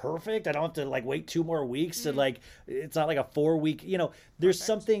reunion, perfect. I don't have to like wait 2 more weeks to like, it's not like a 4-week, you know, there's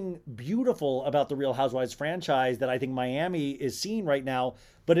something beautiful about the Real Housewives franchise that I think Miami is seeing right now.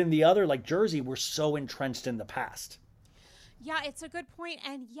 But in the other, like Jersey, we're so entrenched in the past. Yeah, it's a good point.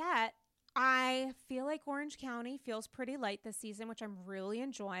 And yet, I feel like Orange County feels pretty light this season, which I'm really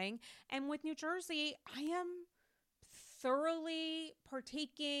enjoying. And with New Jersey, I am thoroughly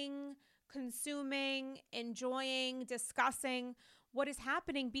partaking, consuming, enjoying, discussing what is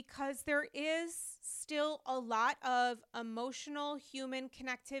happening, because there is still a lot of emotional human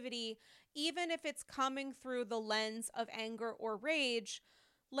connectivity, even if it's coming through the lens of anger or rage.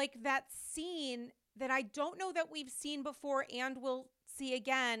 Like that scene that I don't know that we've seen before and will see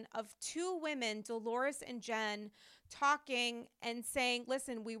again, of 2 women, Dolores and Jen, talking and saying,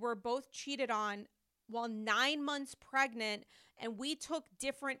 listen, we were both cheated on while 9 months pregnant, and we took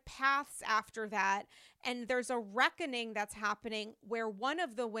different paths after that. And there's a reckoning that's happening where one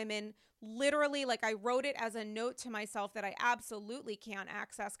of the women literally, like, I wrote it as a note to myself that I absolutely can't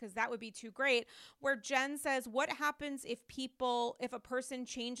access because that would be too great, where Jen says, what happens if a person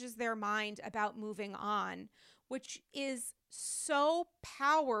changes their mind about moving on, which is so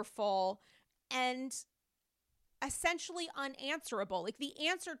powerful and essentially unanswerable. Like, the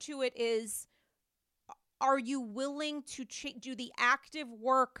answer to it is, are you willing to do the active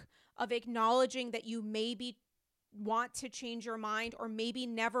work of acknowledging that you maybe want to change your mind, or maybe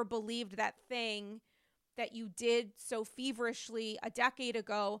never believed that thing that you did so feverishly a decade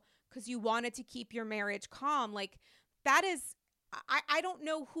ago because you wanted to keep your marriage calm? Like, that is, I don't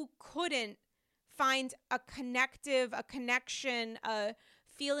know who couldn't find a connection, a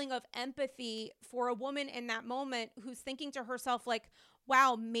feeling of empathy for a woman in that moment who's thinking to herself, like,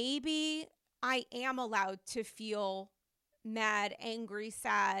 wow, maybe I am allowed to feel mad, angry,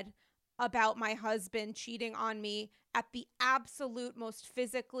 sad about my husband cheating on me at the absolute most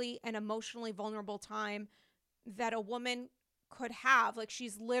physically and emotionally vulnerable time that a woman could have. Like,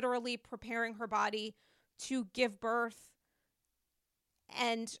 she's literally preparing her body to give birth,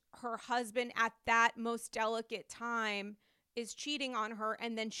 and her husband at that most delicate time is cheating on her,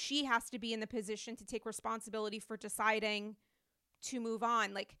 and then she has to be in the position to take responsibility for deciding to move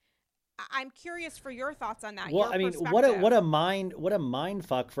on. Like, I'm curious for your thoughts on that. Well, I mean, what a mind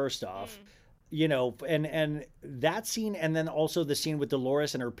fuck, first off. You know, and that scene, and then also the scene with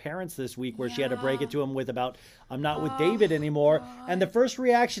Dolores and her parents this week where she had to break it to him with about, I'm not with David anymore. God. And the first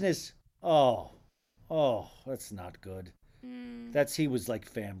reaction is, oh, that's not good. He was like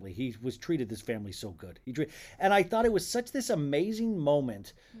family. He was treated this family so good. And I thought it was such this amazing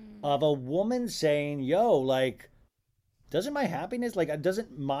moment of a woman saying, yo, like, doesn't my happiness, like,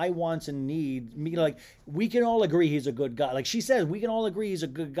 doesn't my wants and needs, me, like, we can all agree he's a good guy. Like she says, we can all agree he's a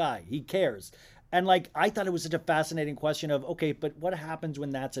good guy. He cares. And like, I thought it was such a fascinating question of, okay, but what happens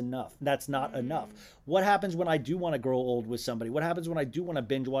when that's enough? That's not enough. What happens when I do want to grow old with somebody? What happens when I do want to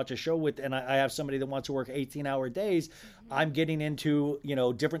binge watch a show with, and I have somebody that wants to work 18-hour days? I'm getting into, you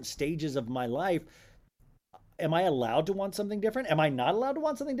know, different stages of my life. am I allowed to want something different? Am I not allowed to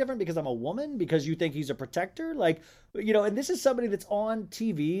want something different because I'm a woman? Because you think he's a protector? Like, and this is somebody that's on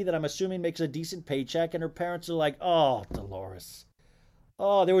TV that I'm assuming makes a decent paycheck, and her parents are like, oh, Dolores.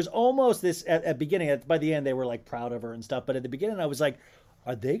 Oh, there was almost this at beginning. By the end, they were like proud of her and stuff. But at the beginning, I was like,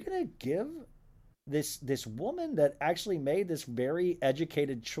 are they gonna give this woman that actually made this very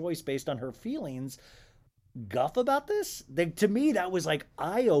educated choice based on her feelings guff about this? To me, that was like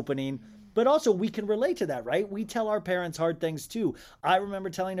eye-opening. But also, we can relate to that, right? We tell our parents hard things too. I remember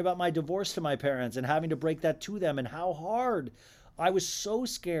telling about my divorce to my parents and having to break that to them, and how hard I was so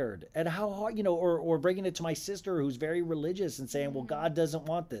scared, and how hard, or breaking it to my sister who's very religious and saying, well, God doesn't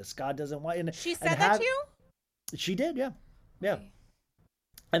want this. God doesn't want. And she said that to you? She did, yeah. Yeah. Okay.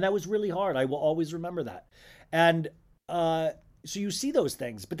 And that was really hard. I will always remember that. And so you see those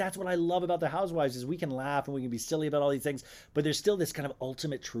things, but that's what I love about the Housewives is we can laugh and we can be silly about all these things, but there's still this kind of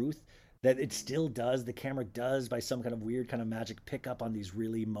ultimate truth that it still does. The camera does, by some kind of weird kind of magic, pick up on these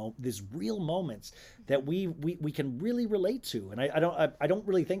these real moments that we can really relate to. And I don't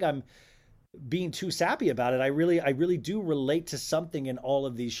really think I'm being too sappy about it. I really do relate to something in all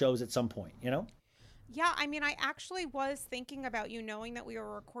of these shows at some point, Yeah, I mean, I actually was thinking about you knowing that we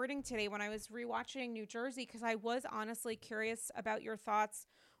were recording today when I was rewatching New Jersey, because I was honestly curious about your thoughts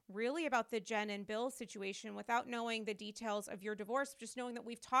really about the Jen and Bill situation without knowing the details of your divorce, just knowing that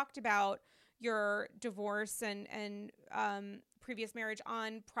we've talked about your divorce and previous marriage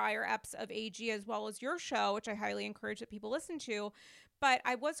on prior eps of AG as well as your show, which I highly encourage that people listen to. But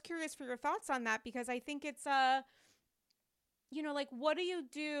I was curious for your thoughts on that, because I think it's like, what do you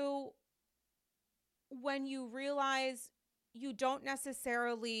do when you realize you don't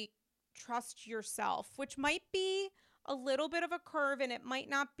necessarily trust yourself, which might be a little bit of a curve and it might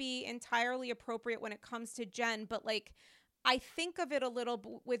not be entirely appropriate when it comes to Jen, but like, I think of it a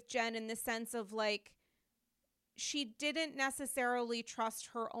little with Jen in the sense of like, she didn't necessarily trust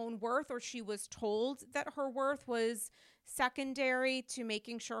her own worth, or she was told that her worth was secondary to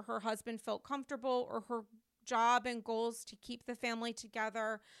making sure her husband felt comfortable, or her job and goals to keep the family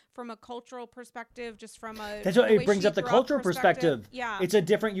together from a cultural perspective, just from a that's what it brings up, the cultural perspective. Yeah, it's a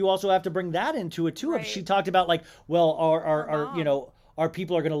different, you also have to bring that into it too. Right. If she talked about like, well, our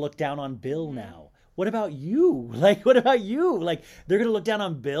people are going to look down on Bill now. What about you? Like, what about you? Like, they're going to look down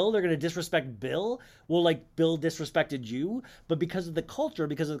on Bill. They're going to disrespect Bill. Well, like, Bill disrespected you. But because of the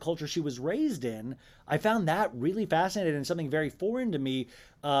culture she was raised in, I found that really fascinating and something very foreign to me.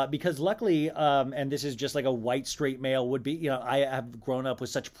 Because luckily, and this is just like a white straight male would be, I have grown up with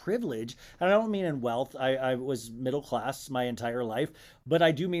such privilege. And I don't mean in wealth. I was middle class my entire life. But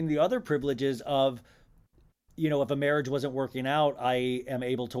I do mean the other privileges of, if a marriage wasn't working out, I am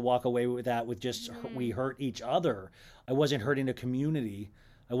able to walk away with that with just we hurt each other. I wasn't hurting the community.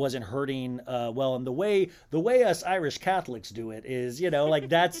 I wasn't hurting, and the way us Irish Catholics do it is, like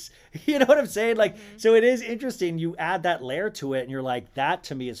that's, you know what I'm saying? Like, so it is interesting. You add that layer to it and you're like, that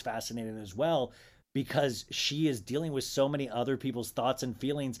to me is fascinating as well, because she is dealing with so many other people's thoughts and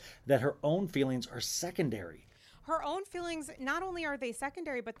feelings that her own feelings are secondary. Her own feelings, not only are they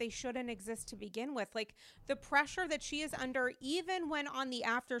secondary, but they shouldn't exist to begin with. Like, the pressure that she is under, even when on the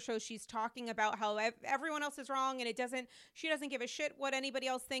after show she's talking about how everyone else is wrong and she doesn't give a shit what anybody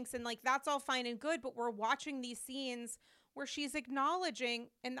else thinks, and like, that's all fine and good, but we're watching these scenes where she's acknowledging,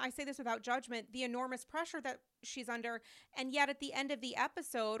 and I say this without judgment, the enormous pressure that she's under. And yet at the end of the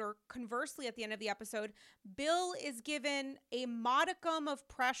episode, or conversely at the end of the episode, Bill is given a modicum of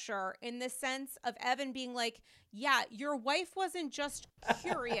pressure in the sense of Evan being like, yeah, your wife wasn't just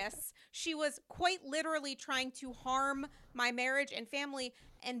curious. She was quite literally trying to harm my marriage and family.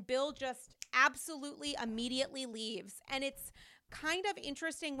 And Bill just absolutely immediately leaves. And it's kind of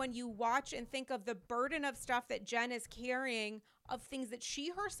interesting when you watch and think of the burden of stuff that Jen is carrying, of things that she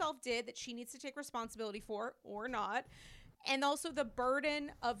herself did that she needs to take responsibility for or not, and also the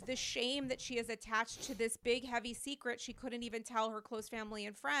burden of the shame that she has attached to this big heavy secret she couldn't even tell her close family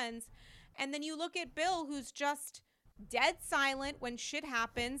and friends. And then you look at Bill, who's just dead silent when shit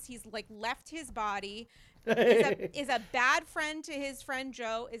happens. He's like left his body, is a bad friend to his friend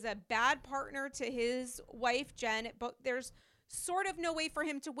Joe, is a bad partner to his wife Jen, but there's sort of no way for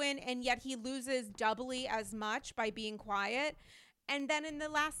him to win, and yet he loses doubly as much by being quiet. And then in the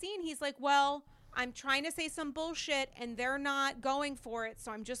last scene, he's like, well, I'm trying to say some bullshit and they're not going for it,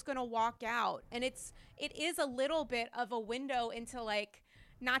 so I'm just going to walk out. And it is a little bit of a window into, like,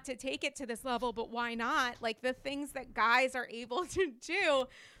 not to take it to this level, but why not? Like, the things that guys are able to do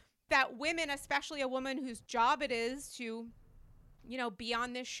that women, especially a woman whose job it is to, be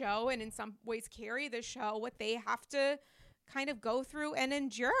on this show and in some ways carry the show, what they have to kind of go through and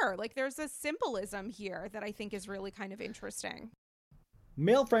endure. Like there's a symbolism here that I think is really kind of interesting.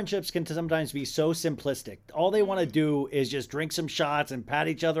 Male friendships can sometimes be so simplistic. All they want to do is just drink some shots and pat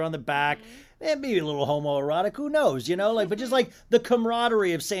each other on the back. And maybe a little homoerotic, who knows, you know? Like, but just like the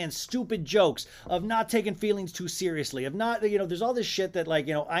camaraderie of saying stupid jokes, of not taking feelings too seriously, of not, you know, there's all this shit that like,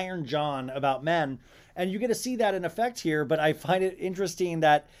 you know, Iron John about men. And you get to see that in effect here. But I find it interesting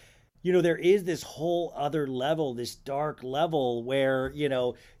that, you know, there is this whole other level, this dark level where, you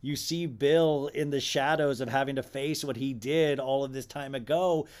know, you see Bill in the shadows of having to face what he did all of this time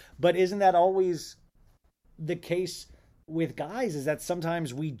ago. But isn't that always the case with guys, is that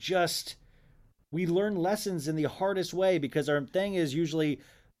sometimes we learn lessons in the hardest way, because our thing is usually,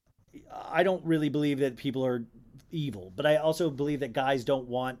 I don't really believe that people are evil, but I also believe that guys don't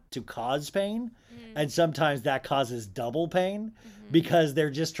want to cause pain. And sometimes that causes double pain because they're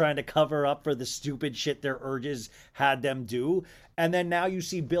just trying to cover up for the stupid shit their urges had them do. And then now you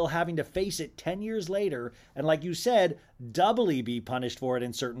see Bill having to face it 10 years later. And like you said, doubly be punished for it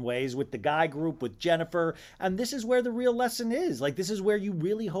in certain ways with the guy group, with Jennifer. And this is where the real lesson is. Like, this is where you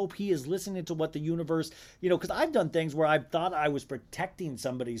really hope he is listening to what the universe, you know, because I've done things where I've thought I was protecting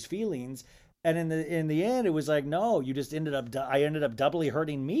somebody's feelings. And in the end, it was like, no, you just I ended up doubly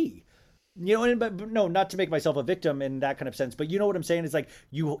hurting me. You know, but no, not to make myself a victim in that kind of sense, but you know what I'm saying? It's like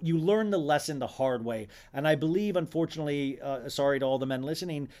you learn the lesson the hard way. And I believe, unfortunately, sorry to all the men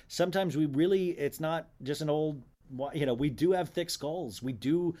listening, sometimes it's not just an old, you know, we do have thick skulls. We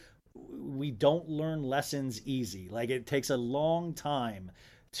don't learn lessons easy. Like, it takes a long time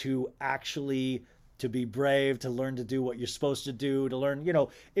to actually to be brave, to learn to do what you're supposed to do, to learn, you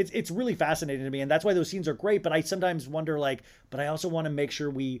know, it's really fascinating to me. And that's why those scenes are great. But I sometimes wonder, like, but I also want to make sure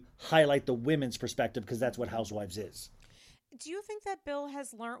we highlight the women's perspective, because that's what Housewives is. Do you think that Bill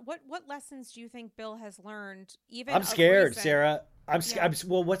has learned, what lessons do you think Bill has learned? Even I'm scared, recent? Sarah. I'm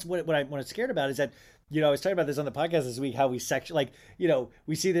well, what I'm scared about is that, you know, I was talking about this on the podcast this week, how we like, you know,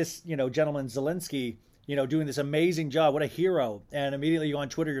 we see this, you know, gentleman Zelensky, you know, doing this amazing job. What a hero. And immediately you go on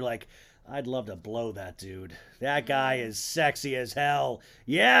Twitter, you're like, I'd love to blow that dude. That guy is sexy as hell.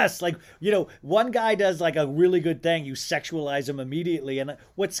 Yes. Like, you know, one guy does like a really good thing. You sexualize him immediately. And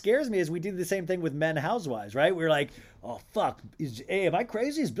what scares me is we do the same thing with Men Housewives, right? We're like, oh, fuck. Hey, am I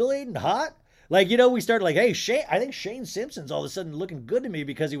crazy? Is Bill Aiden hot? Like, you know, we started like, hey, I think Shane Simpson's all of a sudden looking good to me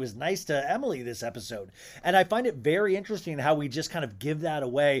because he was nice to Emily this episode. And I find it very interesting how we just kind of give that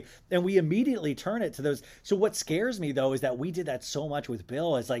away and we immediately turn it to those. So what scares me, though, is that we did that so much with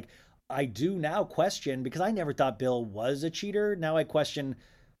Bill. It's like, I do now question, because I never thought Bill was a cheater. Now I question,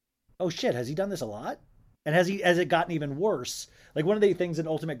 oh shit, has he done this a lot? And has it gotten even worse? Like, one of the things in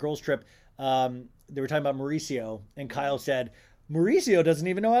Ultimate Girls Trip, they were talking about Mauricio, and Kyle said, Mauricio doesn't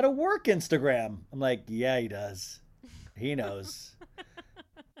even know how to work Instagram. I'm like, yeah, he does. He knows.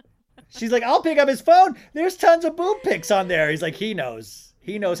 She's like, I'll pick up his phone. There's tons of boob pics on there. He's like, he knows.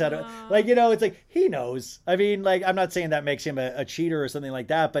 He knows how to, like, you know, it's like, he knows. I mean, like, I'm not saying that makes him a cheater or something like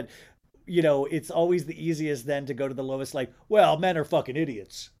that, but, you know, it's always the easiest then to go to the lowest, like, well, men are fucking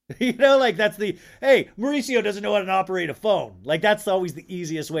idiots. You know, like, that's hey, Mauricio doesn't know how to operate a phone. Like, that's always the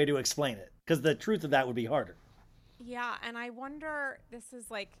easiest way to explain it, because the truth of that would be harder. Yeah, and I wonder, this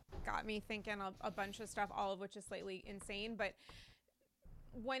is like got me thinking a bunch of stuff, all of which is slightly insane, but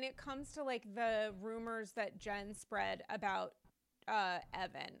when it comes to like the rumors that Jen spread about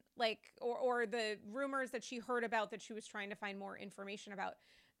Evan, like, or the rumors that she heard about that she was trying to find more information about,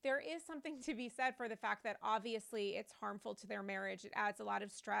 there is something to be said for the fact that obviously it's harmful to their marriage. It adds a lot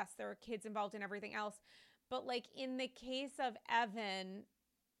of stress. There are kids involved and everything else. But like in the case of Evan,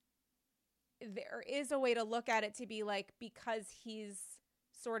 there is a way to look at it to be like, because he's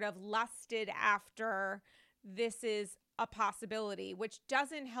sort of lusted after, this is a possibility, which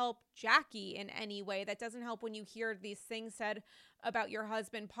doesn't help Jackie in any way. That doesn't help when you hear these things said about your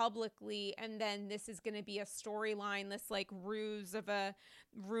husband publicly, and then this is going to be a storyline, this like ruse of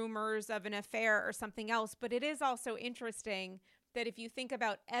rumors of an affair or something else. But it is also interesting that if you think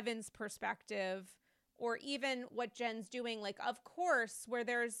about Evan's perspective, or even what Jen's doing, like, of course, where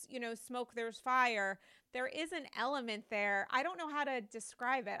there's, you know, smoke, there's fire. There is an element there. I don't know how to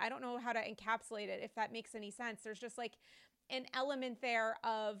describe it. I don't know how to encapsulate it, if that makes any sense. There's just like an element there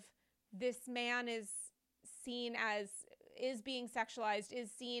of this man is being sexualized,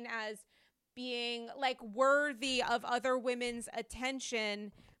 is seen as being like worthy of other women's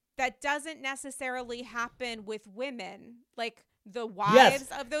attention. That doesn't necessarily happen with women. Like, the wives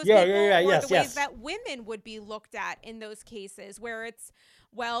of those people, or the ways that women would be looked at in those cases, where it's,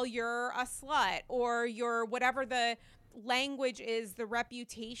 well, you're a slut, or you're whatever the language is, the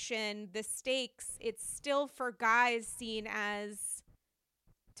reputation, the stakes, it's still for guys seen as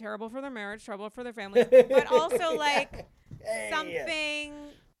terrible for their marriage, trouble for their family, but also like something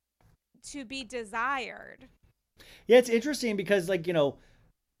to be desired. Yeah, it's interesting because, like, you know,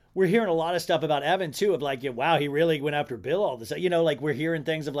 we're hearing a lot of stuff about Evan too, of like, yeah, wow, he really went after Bill all this. You know, like we're hearing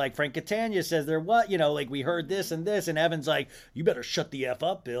things of like Frank Catania says they're what, you know, like we heard this, and Evan's like, you better shut the F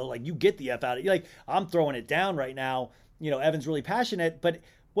up, Bill. Like, you get the F out of it. Like, I'm throwing it down right now. You know, Evan's really passionate, but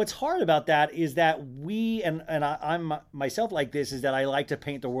what's hard about that is that we, and I'm myself like this, is that I like to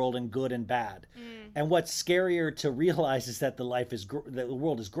paint the world in good and bad. And what's scarier to realize is that the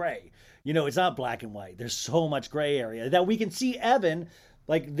world is gray. You know, it's not black and white. There's so much gray area that we can see Evan.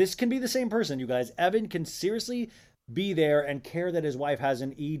 Like, this can be the same person, you guys. Evan can seriously be there and care that his wife has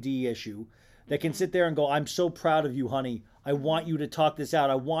an ED issue, that can sit there and go, I'm so proud of you, honey. I want you to talk this out.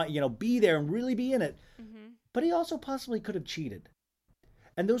 I want, you know, be there and really be in it. But he also possibly could have cheated.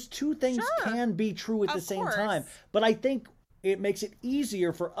 And those two things can be true at the same time. But I think it makes it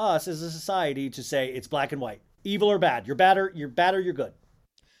easier for us as a society to say it's black and white. Evil or bad. You're bad or you're good.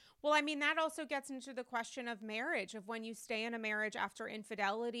 Well, I mean, that also gets into the question of marriage, of when you stay in a marriage after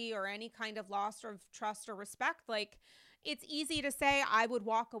infidelity or any kind of loss of trust or respect. Like, it's easy to say I would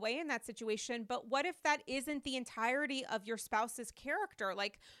walk away in that situation, but what if that isn't the entirety of your spouse's character?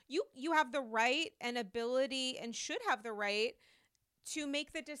 Like, you have the right and ability, and should have the right, to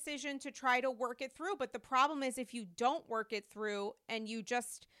make the decision to try to work it through. But the problem is, if you don't work it through and you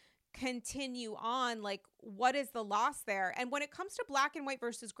just continue on, like, what is the loss there? And when it comes to black and white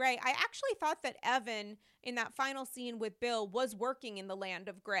versus gray, I actually thought that Evan in that final scene with Bill was working in the land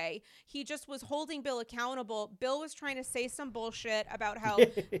of gray. He just was holding Bill accountable. Bill was trying to say some bullshit about how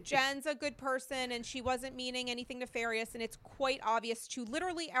Jen's a good person and she wasn't meaning anything nefarious, and it's quite obvious to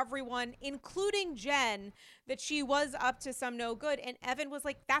literally everyone, including Jen, that she was up to some no good. And Evan was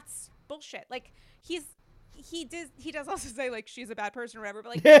like, that's bullshit. Like, he does also say, like, she's a bad person or whatever,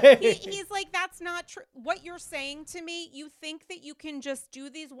 but like he's like, that's not true. What you're saying to me, you think that you can just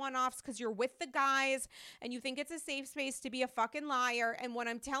do these one-offs because you're with the guys and you think it's a safe space to be a fucking liar. And what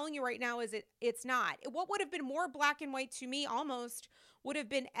I'm telling you right now is it's not. What would have been more black and white to me almost would have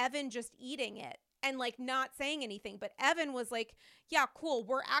been Evan just eating it and like not saying anything. But Evan was like, yeah, cool,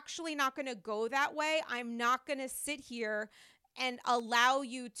 we're actually not going to go that way. I'm not going to sit here and allow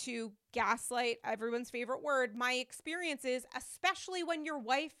you to gaslight, everyone's favorite word, my experiences, especially when your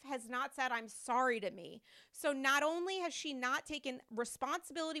wife has not said, I'm sorry to me. So not only has she not taken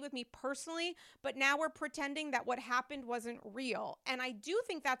responsibility with me personally, but now we're pretending that what happened wasn't real. And I do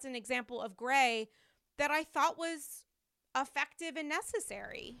think that's an example of gray that I thought was effective and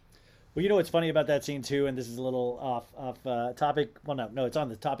necessary. Well, you know what's funny about that scene too, and this is a little off topic. Well, no, it's on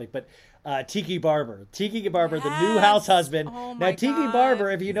the topic, but Tiki Barber, yes. The new house husband. Oh now, Tiki God.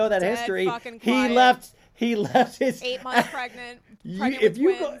 Barber, if you know that history, he left his 8 months pregnant with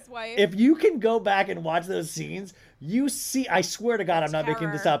twins, wife. If you can go back and watch those scenes, you see, I swear to God, I'm not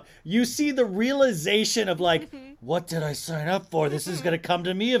making this up. You see the realization of like, what did I sign up for? This is going to come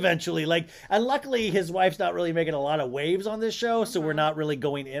to me eventually. Like, and luckily his wife's not really making a lot of waves on this show, so we're not really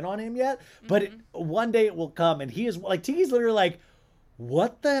going in on him yet. But one day it will come, and he is like, Tiki's literally like,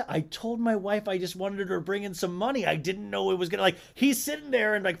 what the? I told my wife I just wanted her to bring in some money. I didn't know it was gonna, like, he's sitting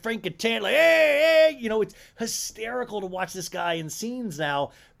there and like Frank Catania, like, hey, you know, it's hysterical to watch this guy in scenes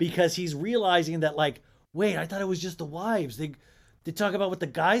now because he's realizing that, like, wait, I thought it was just the wives. They talk about what the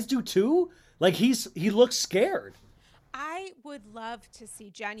guys do too. Like, he looks scared. I would love to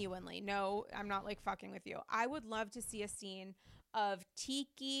see, genuinely, no, I'm not like fucking with you. I would love to see a scene of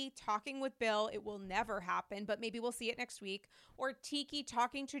Tiki talking with Bill. It will never happen, but maybe we'll see it next week. Or Tiki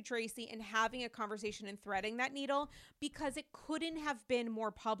talking to Tracy and having a conversation and threading that needle, because it couldn't have been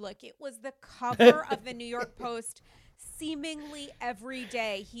more public. It was the cover of the New York Post seemingly every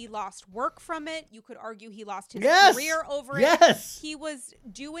day. He lost work from it. You could argue he lost his career over it. He was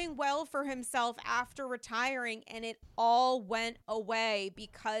doing well for himself after retiring, and it all went away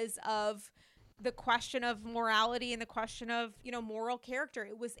because of the question of morality and the question of, you know, moral character.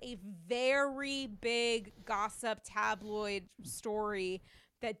 It was a very big gossip tabloid story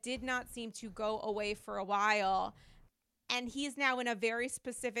that did not seem to go away for a while. And he's now in a very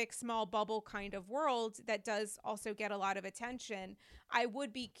specific small bubble kind of world that does also get a lot of attention. I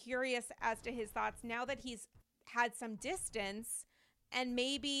would be curious as to his thoughts now that he's had some distance and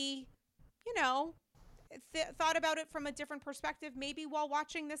maybe, you know, thought about it from a different perspective, maybe while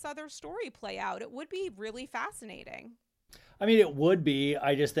watching this other story play out. It would be really fascinating. I mean, it would be.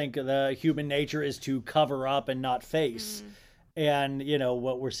 I just think the human nature is to cover up and not face. and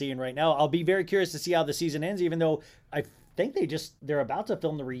what we're seeing right now. I'll be very curious to see how the season ends, even though I think they're about to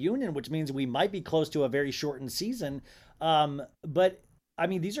film the reunion, which means we might be close to a very shortened season. But I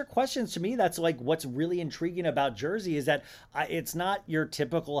mean, these are questions to me. That's like what's really intriguing about Jersey is that it's not your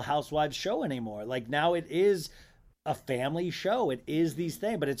typical housewives show anymore. Like now it is a family show. It is these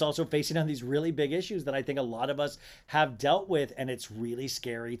things, but it's also facing on these really big issues that I think a lot of us have dealt with, and it's really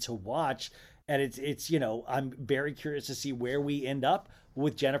scary to watch. And it's I'm very curious to see where we end up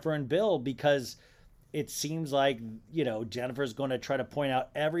with Jennifer and Bill, because it seems like Jennifer's going to try to point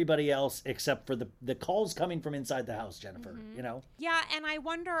out everybody else except for the calls coming from inside the house, Jennifer. Yeah, and I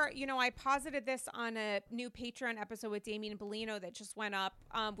wonder, I posited this on a new Patreon episode with Damien Bellino that just went up.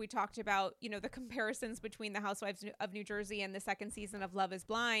 We talked about the comparisons between the Housewives of New Jersey and the second season of Love Is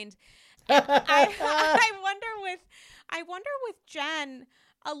Blind. I wonder with Jen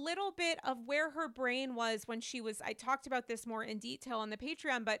a little bit of where her brain was when I talked about this more in detail on the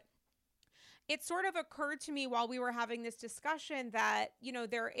Patreon, but it sort of occurred to me while we were having this discussion that,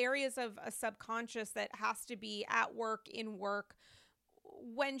 there are areas of a subconscious that has to be at work, in work,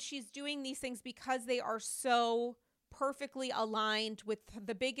 when she's doing these things, because they are so perfectly aligned with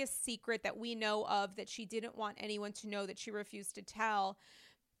the biggest secret that we know of that she didn't want anyone to know, that she refused to tell.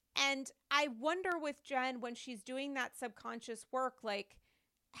 And I wonder with Jen, when she's doing that subconscious work, like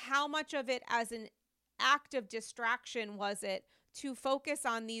how much of it as an act of distraction was it to focus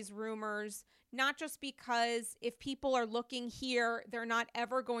on these rumors, not just because if people are looking here, they're not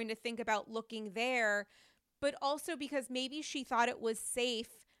ever going to think about looking there, but also because maybe she thought it was safe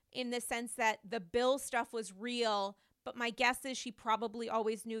in the sense that the Bill stuff was real, but my guess is she probably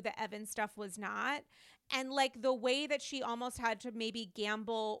always knew the Evan stuff was not. And like the way that she almost had to maybe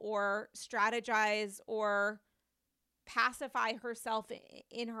gamble or strategize or pacify herself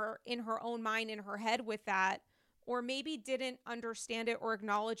in her own mind, in her head with that, or maybe didn't understand it or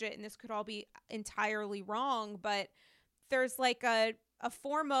acknowledge it, and this could all be entirely wrong, but there's like a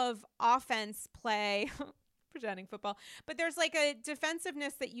form of offense play, pretending football, but there's like a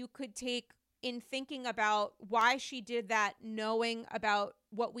defensiveness that you could take in thinking about why she did that, knowing about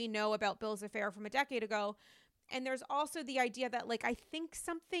what we know about Bill's affair from a decade ago. And there's also the idea that like, I think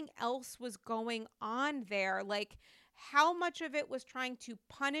something else was going on there. Like, how much of it was trying to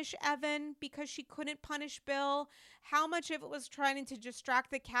punish Evan because she couldn't punish Bill? How much of it was trying to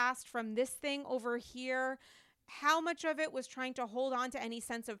distract the cast from this thing over here? How much of it was trying to hold on to any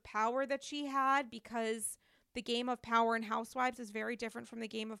sense of power that she had? Because the game of power in Housewives is very different from the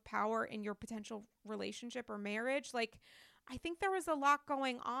game of power in your potential relationship or marriage. Like, I think there was a lot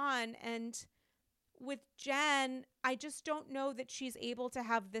going on. And with Jen, I just don't know that she's able to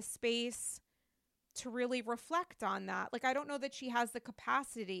have the space to really reflect on that. Like, I don't know that she has the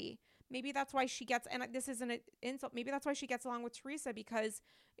capacity. Maybe that's why she gets, and this isn't an insult, maybe that's why she gets along with Teresa, because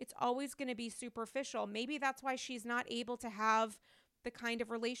it's always going to be superficial. Maybe that's why she's not able to have the kind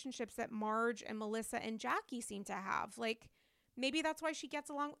of relationships that Marge and Melissa and Jackie seem to have. Like, maybe that's why she gets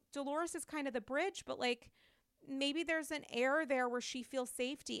along. Dolores is kind of the bridge, but like, maybe there's an air there where she feels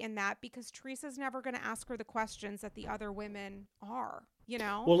safety in that, because Teresa's never going to ask her the questions that the other women are.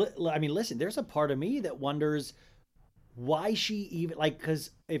 Well, I mean, listen, there's a part of me that wonders why she even, like,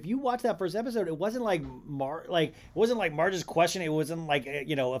 because if you watch that first episode, it wasn't like Marge's question. It wasn't like,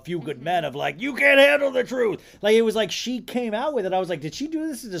 a few good men of like, you can't handle the truth. Like, it was like she came out with it. I was like, did she do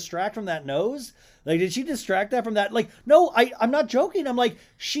this to distract from that nose? Like, did she distract that from that? Like, no, I'm not joking. I'm like,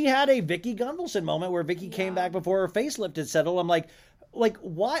 she had a Vicky Gunvalson moment where Vicky came back before her facelift had settled. I'm like,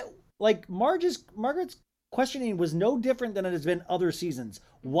 why? Like, Margaret's questioning was no different than it has been other seasons.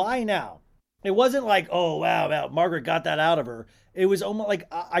 Why now? It wasn't like, oh, wow, Margaret got that out of her. It was almost like,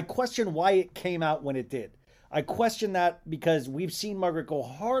 I question why it came out when it did. I question that because we've seen Margaret go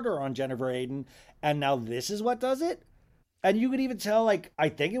harder on Jennifer Aydin, and now this is what does it? And you could even tell, like, I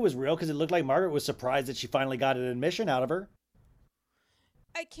think it was real because it looked like Margaret was surprised that she finally got an admission out of her.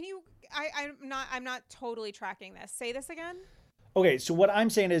 I'm not totally tracking this. Say this again? Okay, so what I'm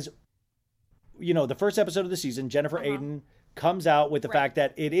saying is, the first episode of the season, Jennifer Aydin comes out with the fact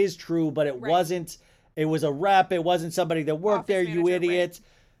that it is true, but it wasn't, it was a rep. It wasn't somebody that worked there, you idiot. Right.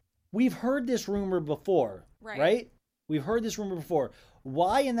 We've heard this rumor before, right? We've heard this rumor before.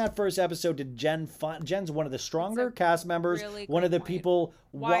 Why in that first episode did Jen's one of the stronger cast members, really one of the people,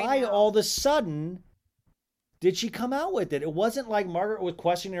 why all of a sudden did she come out with it? It wasn't like Margaret was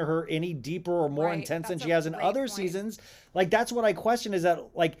questioning her any deeper or more intense than she has in other seasons. Like, that's what I question, is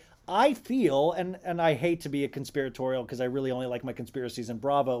that, like, I feel, and I hate to be a conspiratorial because I really only like my conspiracies in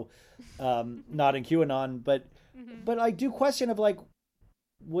Bravo, not in QAnon, but I do question of, like,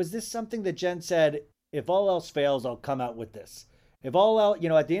 was this something that Jen said, if all else fails, I'll come out with this. If all else,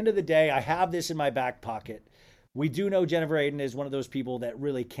 at the end of the day, I have this in my back pocket. We do know Jennifer Aydin is one of those people that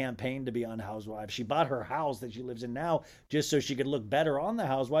really campaigned to be on Housewives. She bought her house that she lives in now just so she could look better on the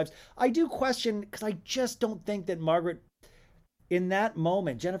Housewives. I do question, because I just don't think that Margaret, in that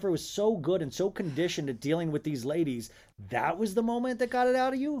moment, Jennifer was so good and so conditioned at dealing with these ladies. That was the moment that got it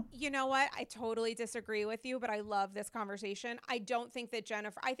out of you? You know what? I totally disagree with you, but I love this conversation. I don't think that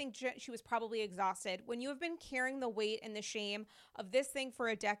I think she was probably exhausted. When you have been carrying the weight and the shame of this thing for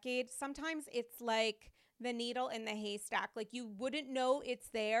a decade, sometimes it's like the needle in the haystack. Like, you wouldn't know it's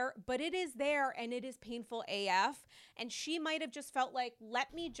there, but it is there, and it is painful AF. And she might have just felt like,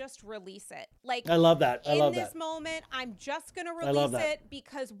 let me just release it. Like, I love that. In this moment, I'm just going to release it,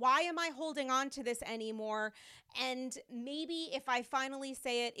 because why am I holding on to this anymore? And maybe if I finally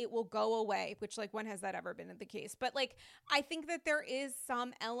say it, it will go away, which, like, when has that ever been the case? But, like, I think that there is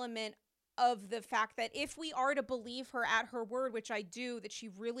some element of the fact that if we are to believe her at her word, which I do, that she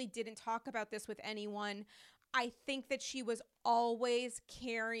really didn't talk about this with anyone, I think that she was always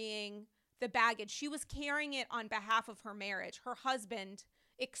carrying the baggage. She was carrying it on behalf of her marriage. Her husband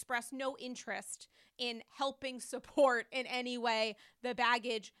expressed no interest in helping support in any way the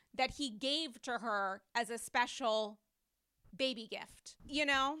baggage that he gave to her as a special baby gift,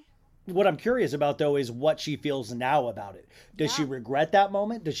 What I'm curious about, though, is what she feels now about it. Does she regret that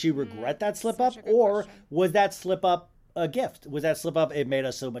moment? Does she regret that slip up? Or was that slip up a gift? Was that slip up, it made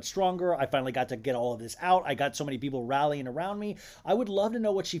us so much stronger? I finally got to get all of this out. I got so many people rallying around me. I would love to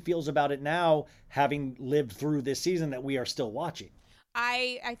know what she feels about it now, having lived through this season that we are still watching.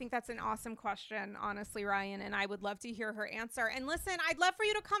 I think that's an awesome question, honestly, Ryan, and I would love to hear her answer. And listen, I'd love for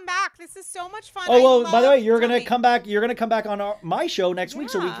you to come back. This is so much fun. Oh, well, by the way, you're going to come back. You're going to come back on my show next week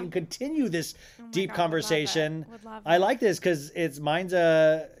so we can continue this deep conversation. Would love it. I like this because mine's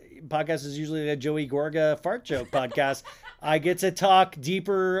a podcast is usually a Joey Gorga fart joke podcast. I get to talk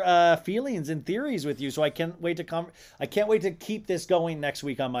deeper feelings and theories with you, so I can't wait to keep this going next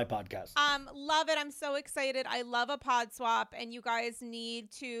week on my podcast. Love it. I'm so excited. I love a pod swap, and you guys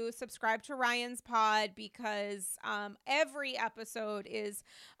need to subscribe to Ryan's pod because every episode is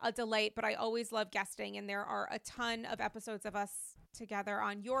a delight. But I always love guesting, and there are a ton of episodes of us together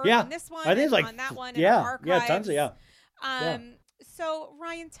on on this one, I think on that one, in our archives. Tons of So,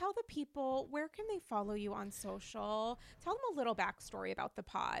 Ryan, tell the people, where can they follow you on social? Tell them a little backstory about the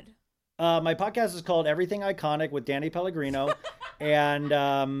pod. My podcast is called Everything Iconic with Danny Pellegrino. And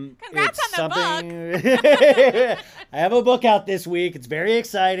Congrats it's on the something. I have a book out this week. It's very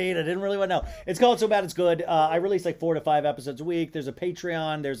exciting. I didn't really want to know. It's called So Bad It's Good. I release like 4 to 5 episodes a week. There's a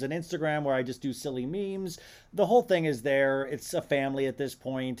Patreon. There's an Instagram where I just do silly memes. The whole thing is there. It's a family at this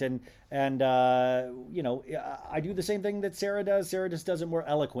point. And I do the same thing that Sarah does. Sarah just does it more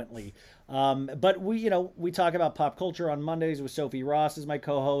eloquently. But we talk about pop culture on Mondays with Sophie Ross as my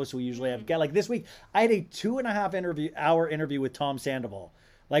co-host. We usually have like this week I had a 2.5 hour interview with Tom Sandoval.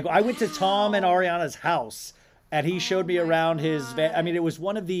 Like, I went to Tom and Ariana's house and he showed me around his van. I mean, it was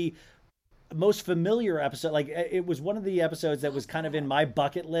one of the most familiar episodes. Like, it was one of the episodes that was kind of in my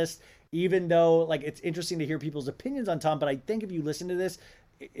bucket list, even though like it's interesting to hear people's opinions on Tom. But I think if you listen to this,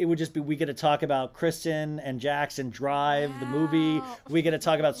 it would just be, we get to talk about Kristen and Jackson Drive, the movie. We get to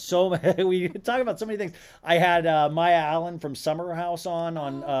talk about so many things. I had Maya Allen from Summer House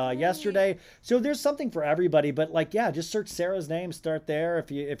on yesterday. So there's something for everybody. But just search Sarah's name, start there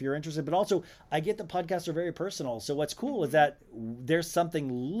if you're interested. But also, I get the podcasts are very personal. So what's cool is that there's something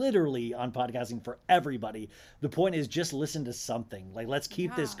literally on podcasting for everybody. The point is just listen to something. Like, let's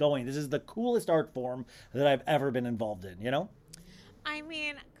keep this going. This is the coolest art form that I've ever been involved in, I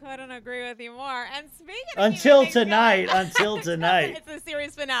mean, couldn't agree with you more. And speaking of until tonight, it's the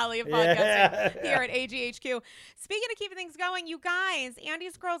series finale of podcasting here at AGHQ. Speaking of keeping things going, you guys,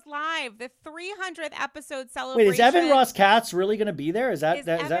 Andy's Girls Live, the 300th episode celebration. Wait, is Evan Ross Katz really going to be there? Is that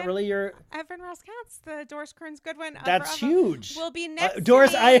really your Evan Ross Katz, the Doris Kearns Goodwin? That's huge. Will be next.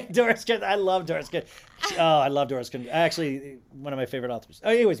 Doris Kearns. I love Doris Kearns. Oh, I love Doris Kearns. Actually, one of my favorite authors.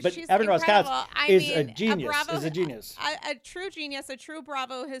 Anyways, but She's Evan Ross Katz is a genius. A true genius, a true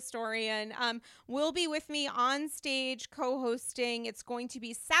Bravo historian. Will be with me on stage co-hosting. It's going to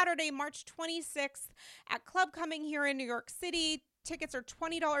be Saturday, March 26th at Club Coming here in New York City. Tickets are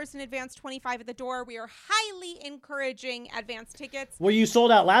 $20 in advance, $25 at the door. We are highly encouraging advance tickets. Well, you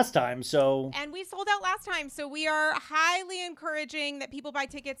sold out last time, so. And we sold out last time, so we are highly encouraging that people buy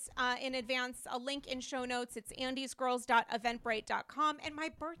tickets in advance. A link in show notes. It's andysgirls.eventbrite.com. And my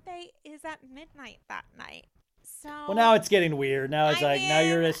birthday is at midnight that night. So well, now it's getting weird. Now it's now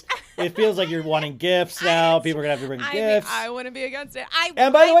you're just. It feels like you're wanting gifts now. People are gonna have to bring gifts. I wouldn't be against it.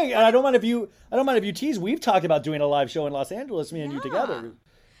 And by the way, I don't mind if you tease. We've talked about doing a live show in Los Angeles, me and you together.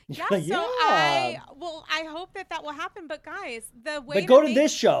 Yeah, so I hope that will happen. But guys, the way to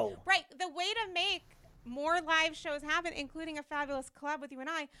this show. Right, the way to make more live shows happen, including a fabulous collab with you and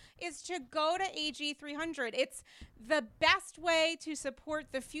I, is to go to AG300. It's the best way to support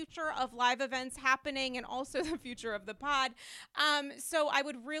the future of live events happening and also the future of the pod. So I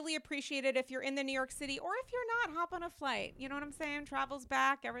would really appreciate it if you're in the New York City, or if you're not, hop on a flight. You know what I'm saying? Travel's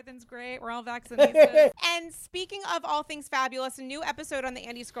back. Everything's great. We're all vaccinated. And speaking of all things fabulous, a new episode on the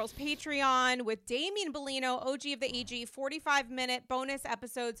Andy's Girls Patreon with Damien Bellino, OG of the AG, 45-minute bonus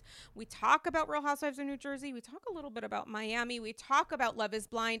episodes. We talk about Real Housewives of New Jersey. We talk a little bit about Miami. We talk about Love is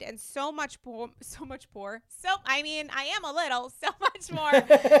Blind and so much more. I am a little, so much more.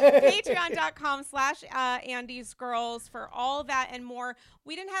 Patreon.com/Andy's Girls for all that and more.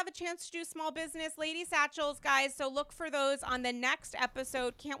 We didn't have a chance to do small business lady satchels, guys, so look for those on the next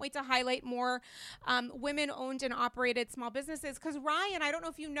episode. Can't wait to highlight more women-owned and operated small businesses. Because Ryan, I don't know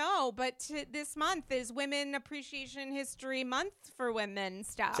if you know, but this month is Women Appreciation History Month for women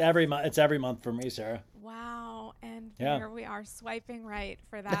stuff. It's every month for me, Sarah. Wow, and there we are swiping right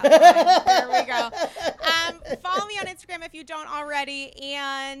for that one. There we go. Follow me on Instagram if you don't already,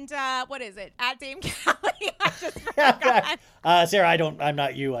 and what is it? At Dame Callie. I just forgot. Sarah, I'm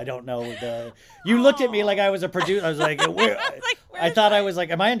not you. I don't know you looked at me like I was a producer. I was like, I thought I was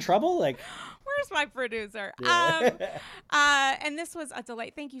like, am I in trouble? Like, where's my producer? And this was a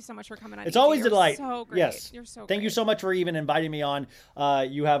delight. Thank you so much for coming on. It's always a delight. So great. Yes. You're so great. Thank you so much for even inviting me on.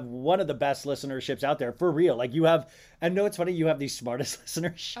 You have one of the best listenerships out there, for real. Like, you have, and no, it's funny, you have the smartest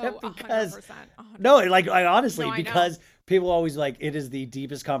listenership because 100%. no, like, I honestly, because people always like, it is the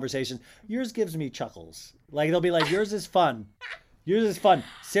deepest conversation. Yours gives me chuckles. Like, they'll be like, yours is fun. Yours is fun.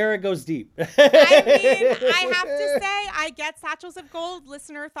 Sarah goes deep. I mean, I have to say, I get Satchels of Gold,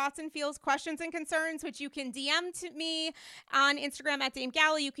 listener thoughts and feels, questions and concerns, which you can DM to me on Instagram at Dame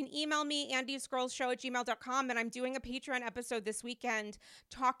Galley. You can email me, andysgirlsshow@gmail.com. And I'm doing a Patreon episode this weekend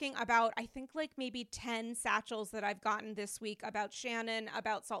talking about, I think, like maybe 10 satchels that I've gotten this week about Shannon,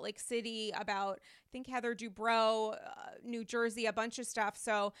 about Salt Lake City, about, I think, Heather Dubrow, New Jersey, a bunch of stuff.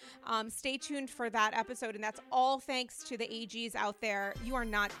 So stay tuned for that episode. And that's all thanks to the AGs out there. You are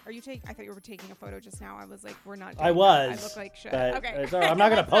not, I thought you were taking a photo just now. I was like, we're not doing I was. that. I look like shit. Okay. It's all right. I'm not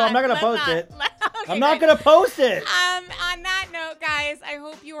going to post it. Okay, I'm not going to post it. On that note, guys, I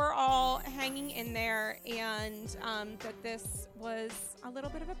hope you are all hanging in there and that this was a little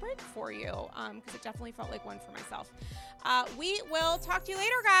bit of a break for you because it definitely felt like one for myself. We will talk to you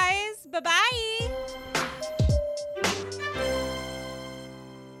later, guys. Bye-bye.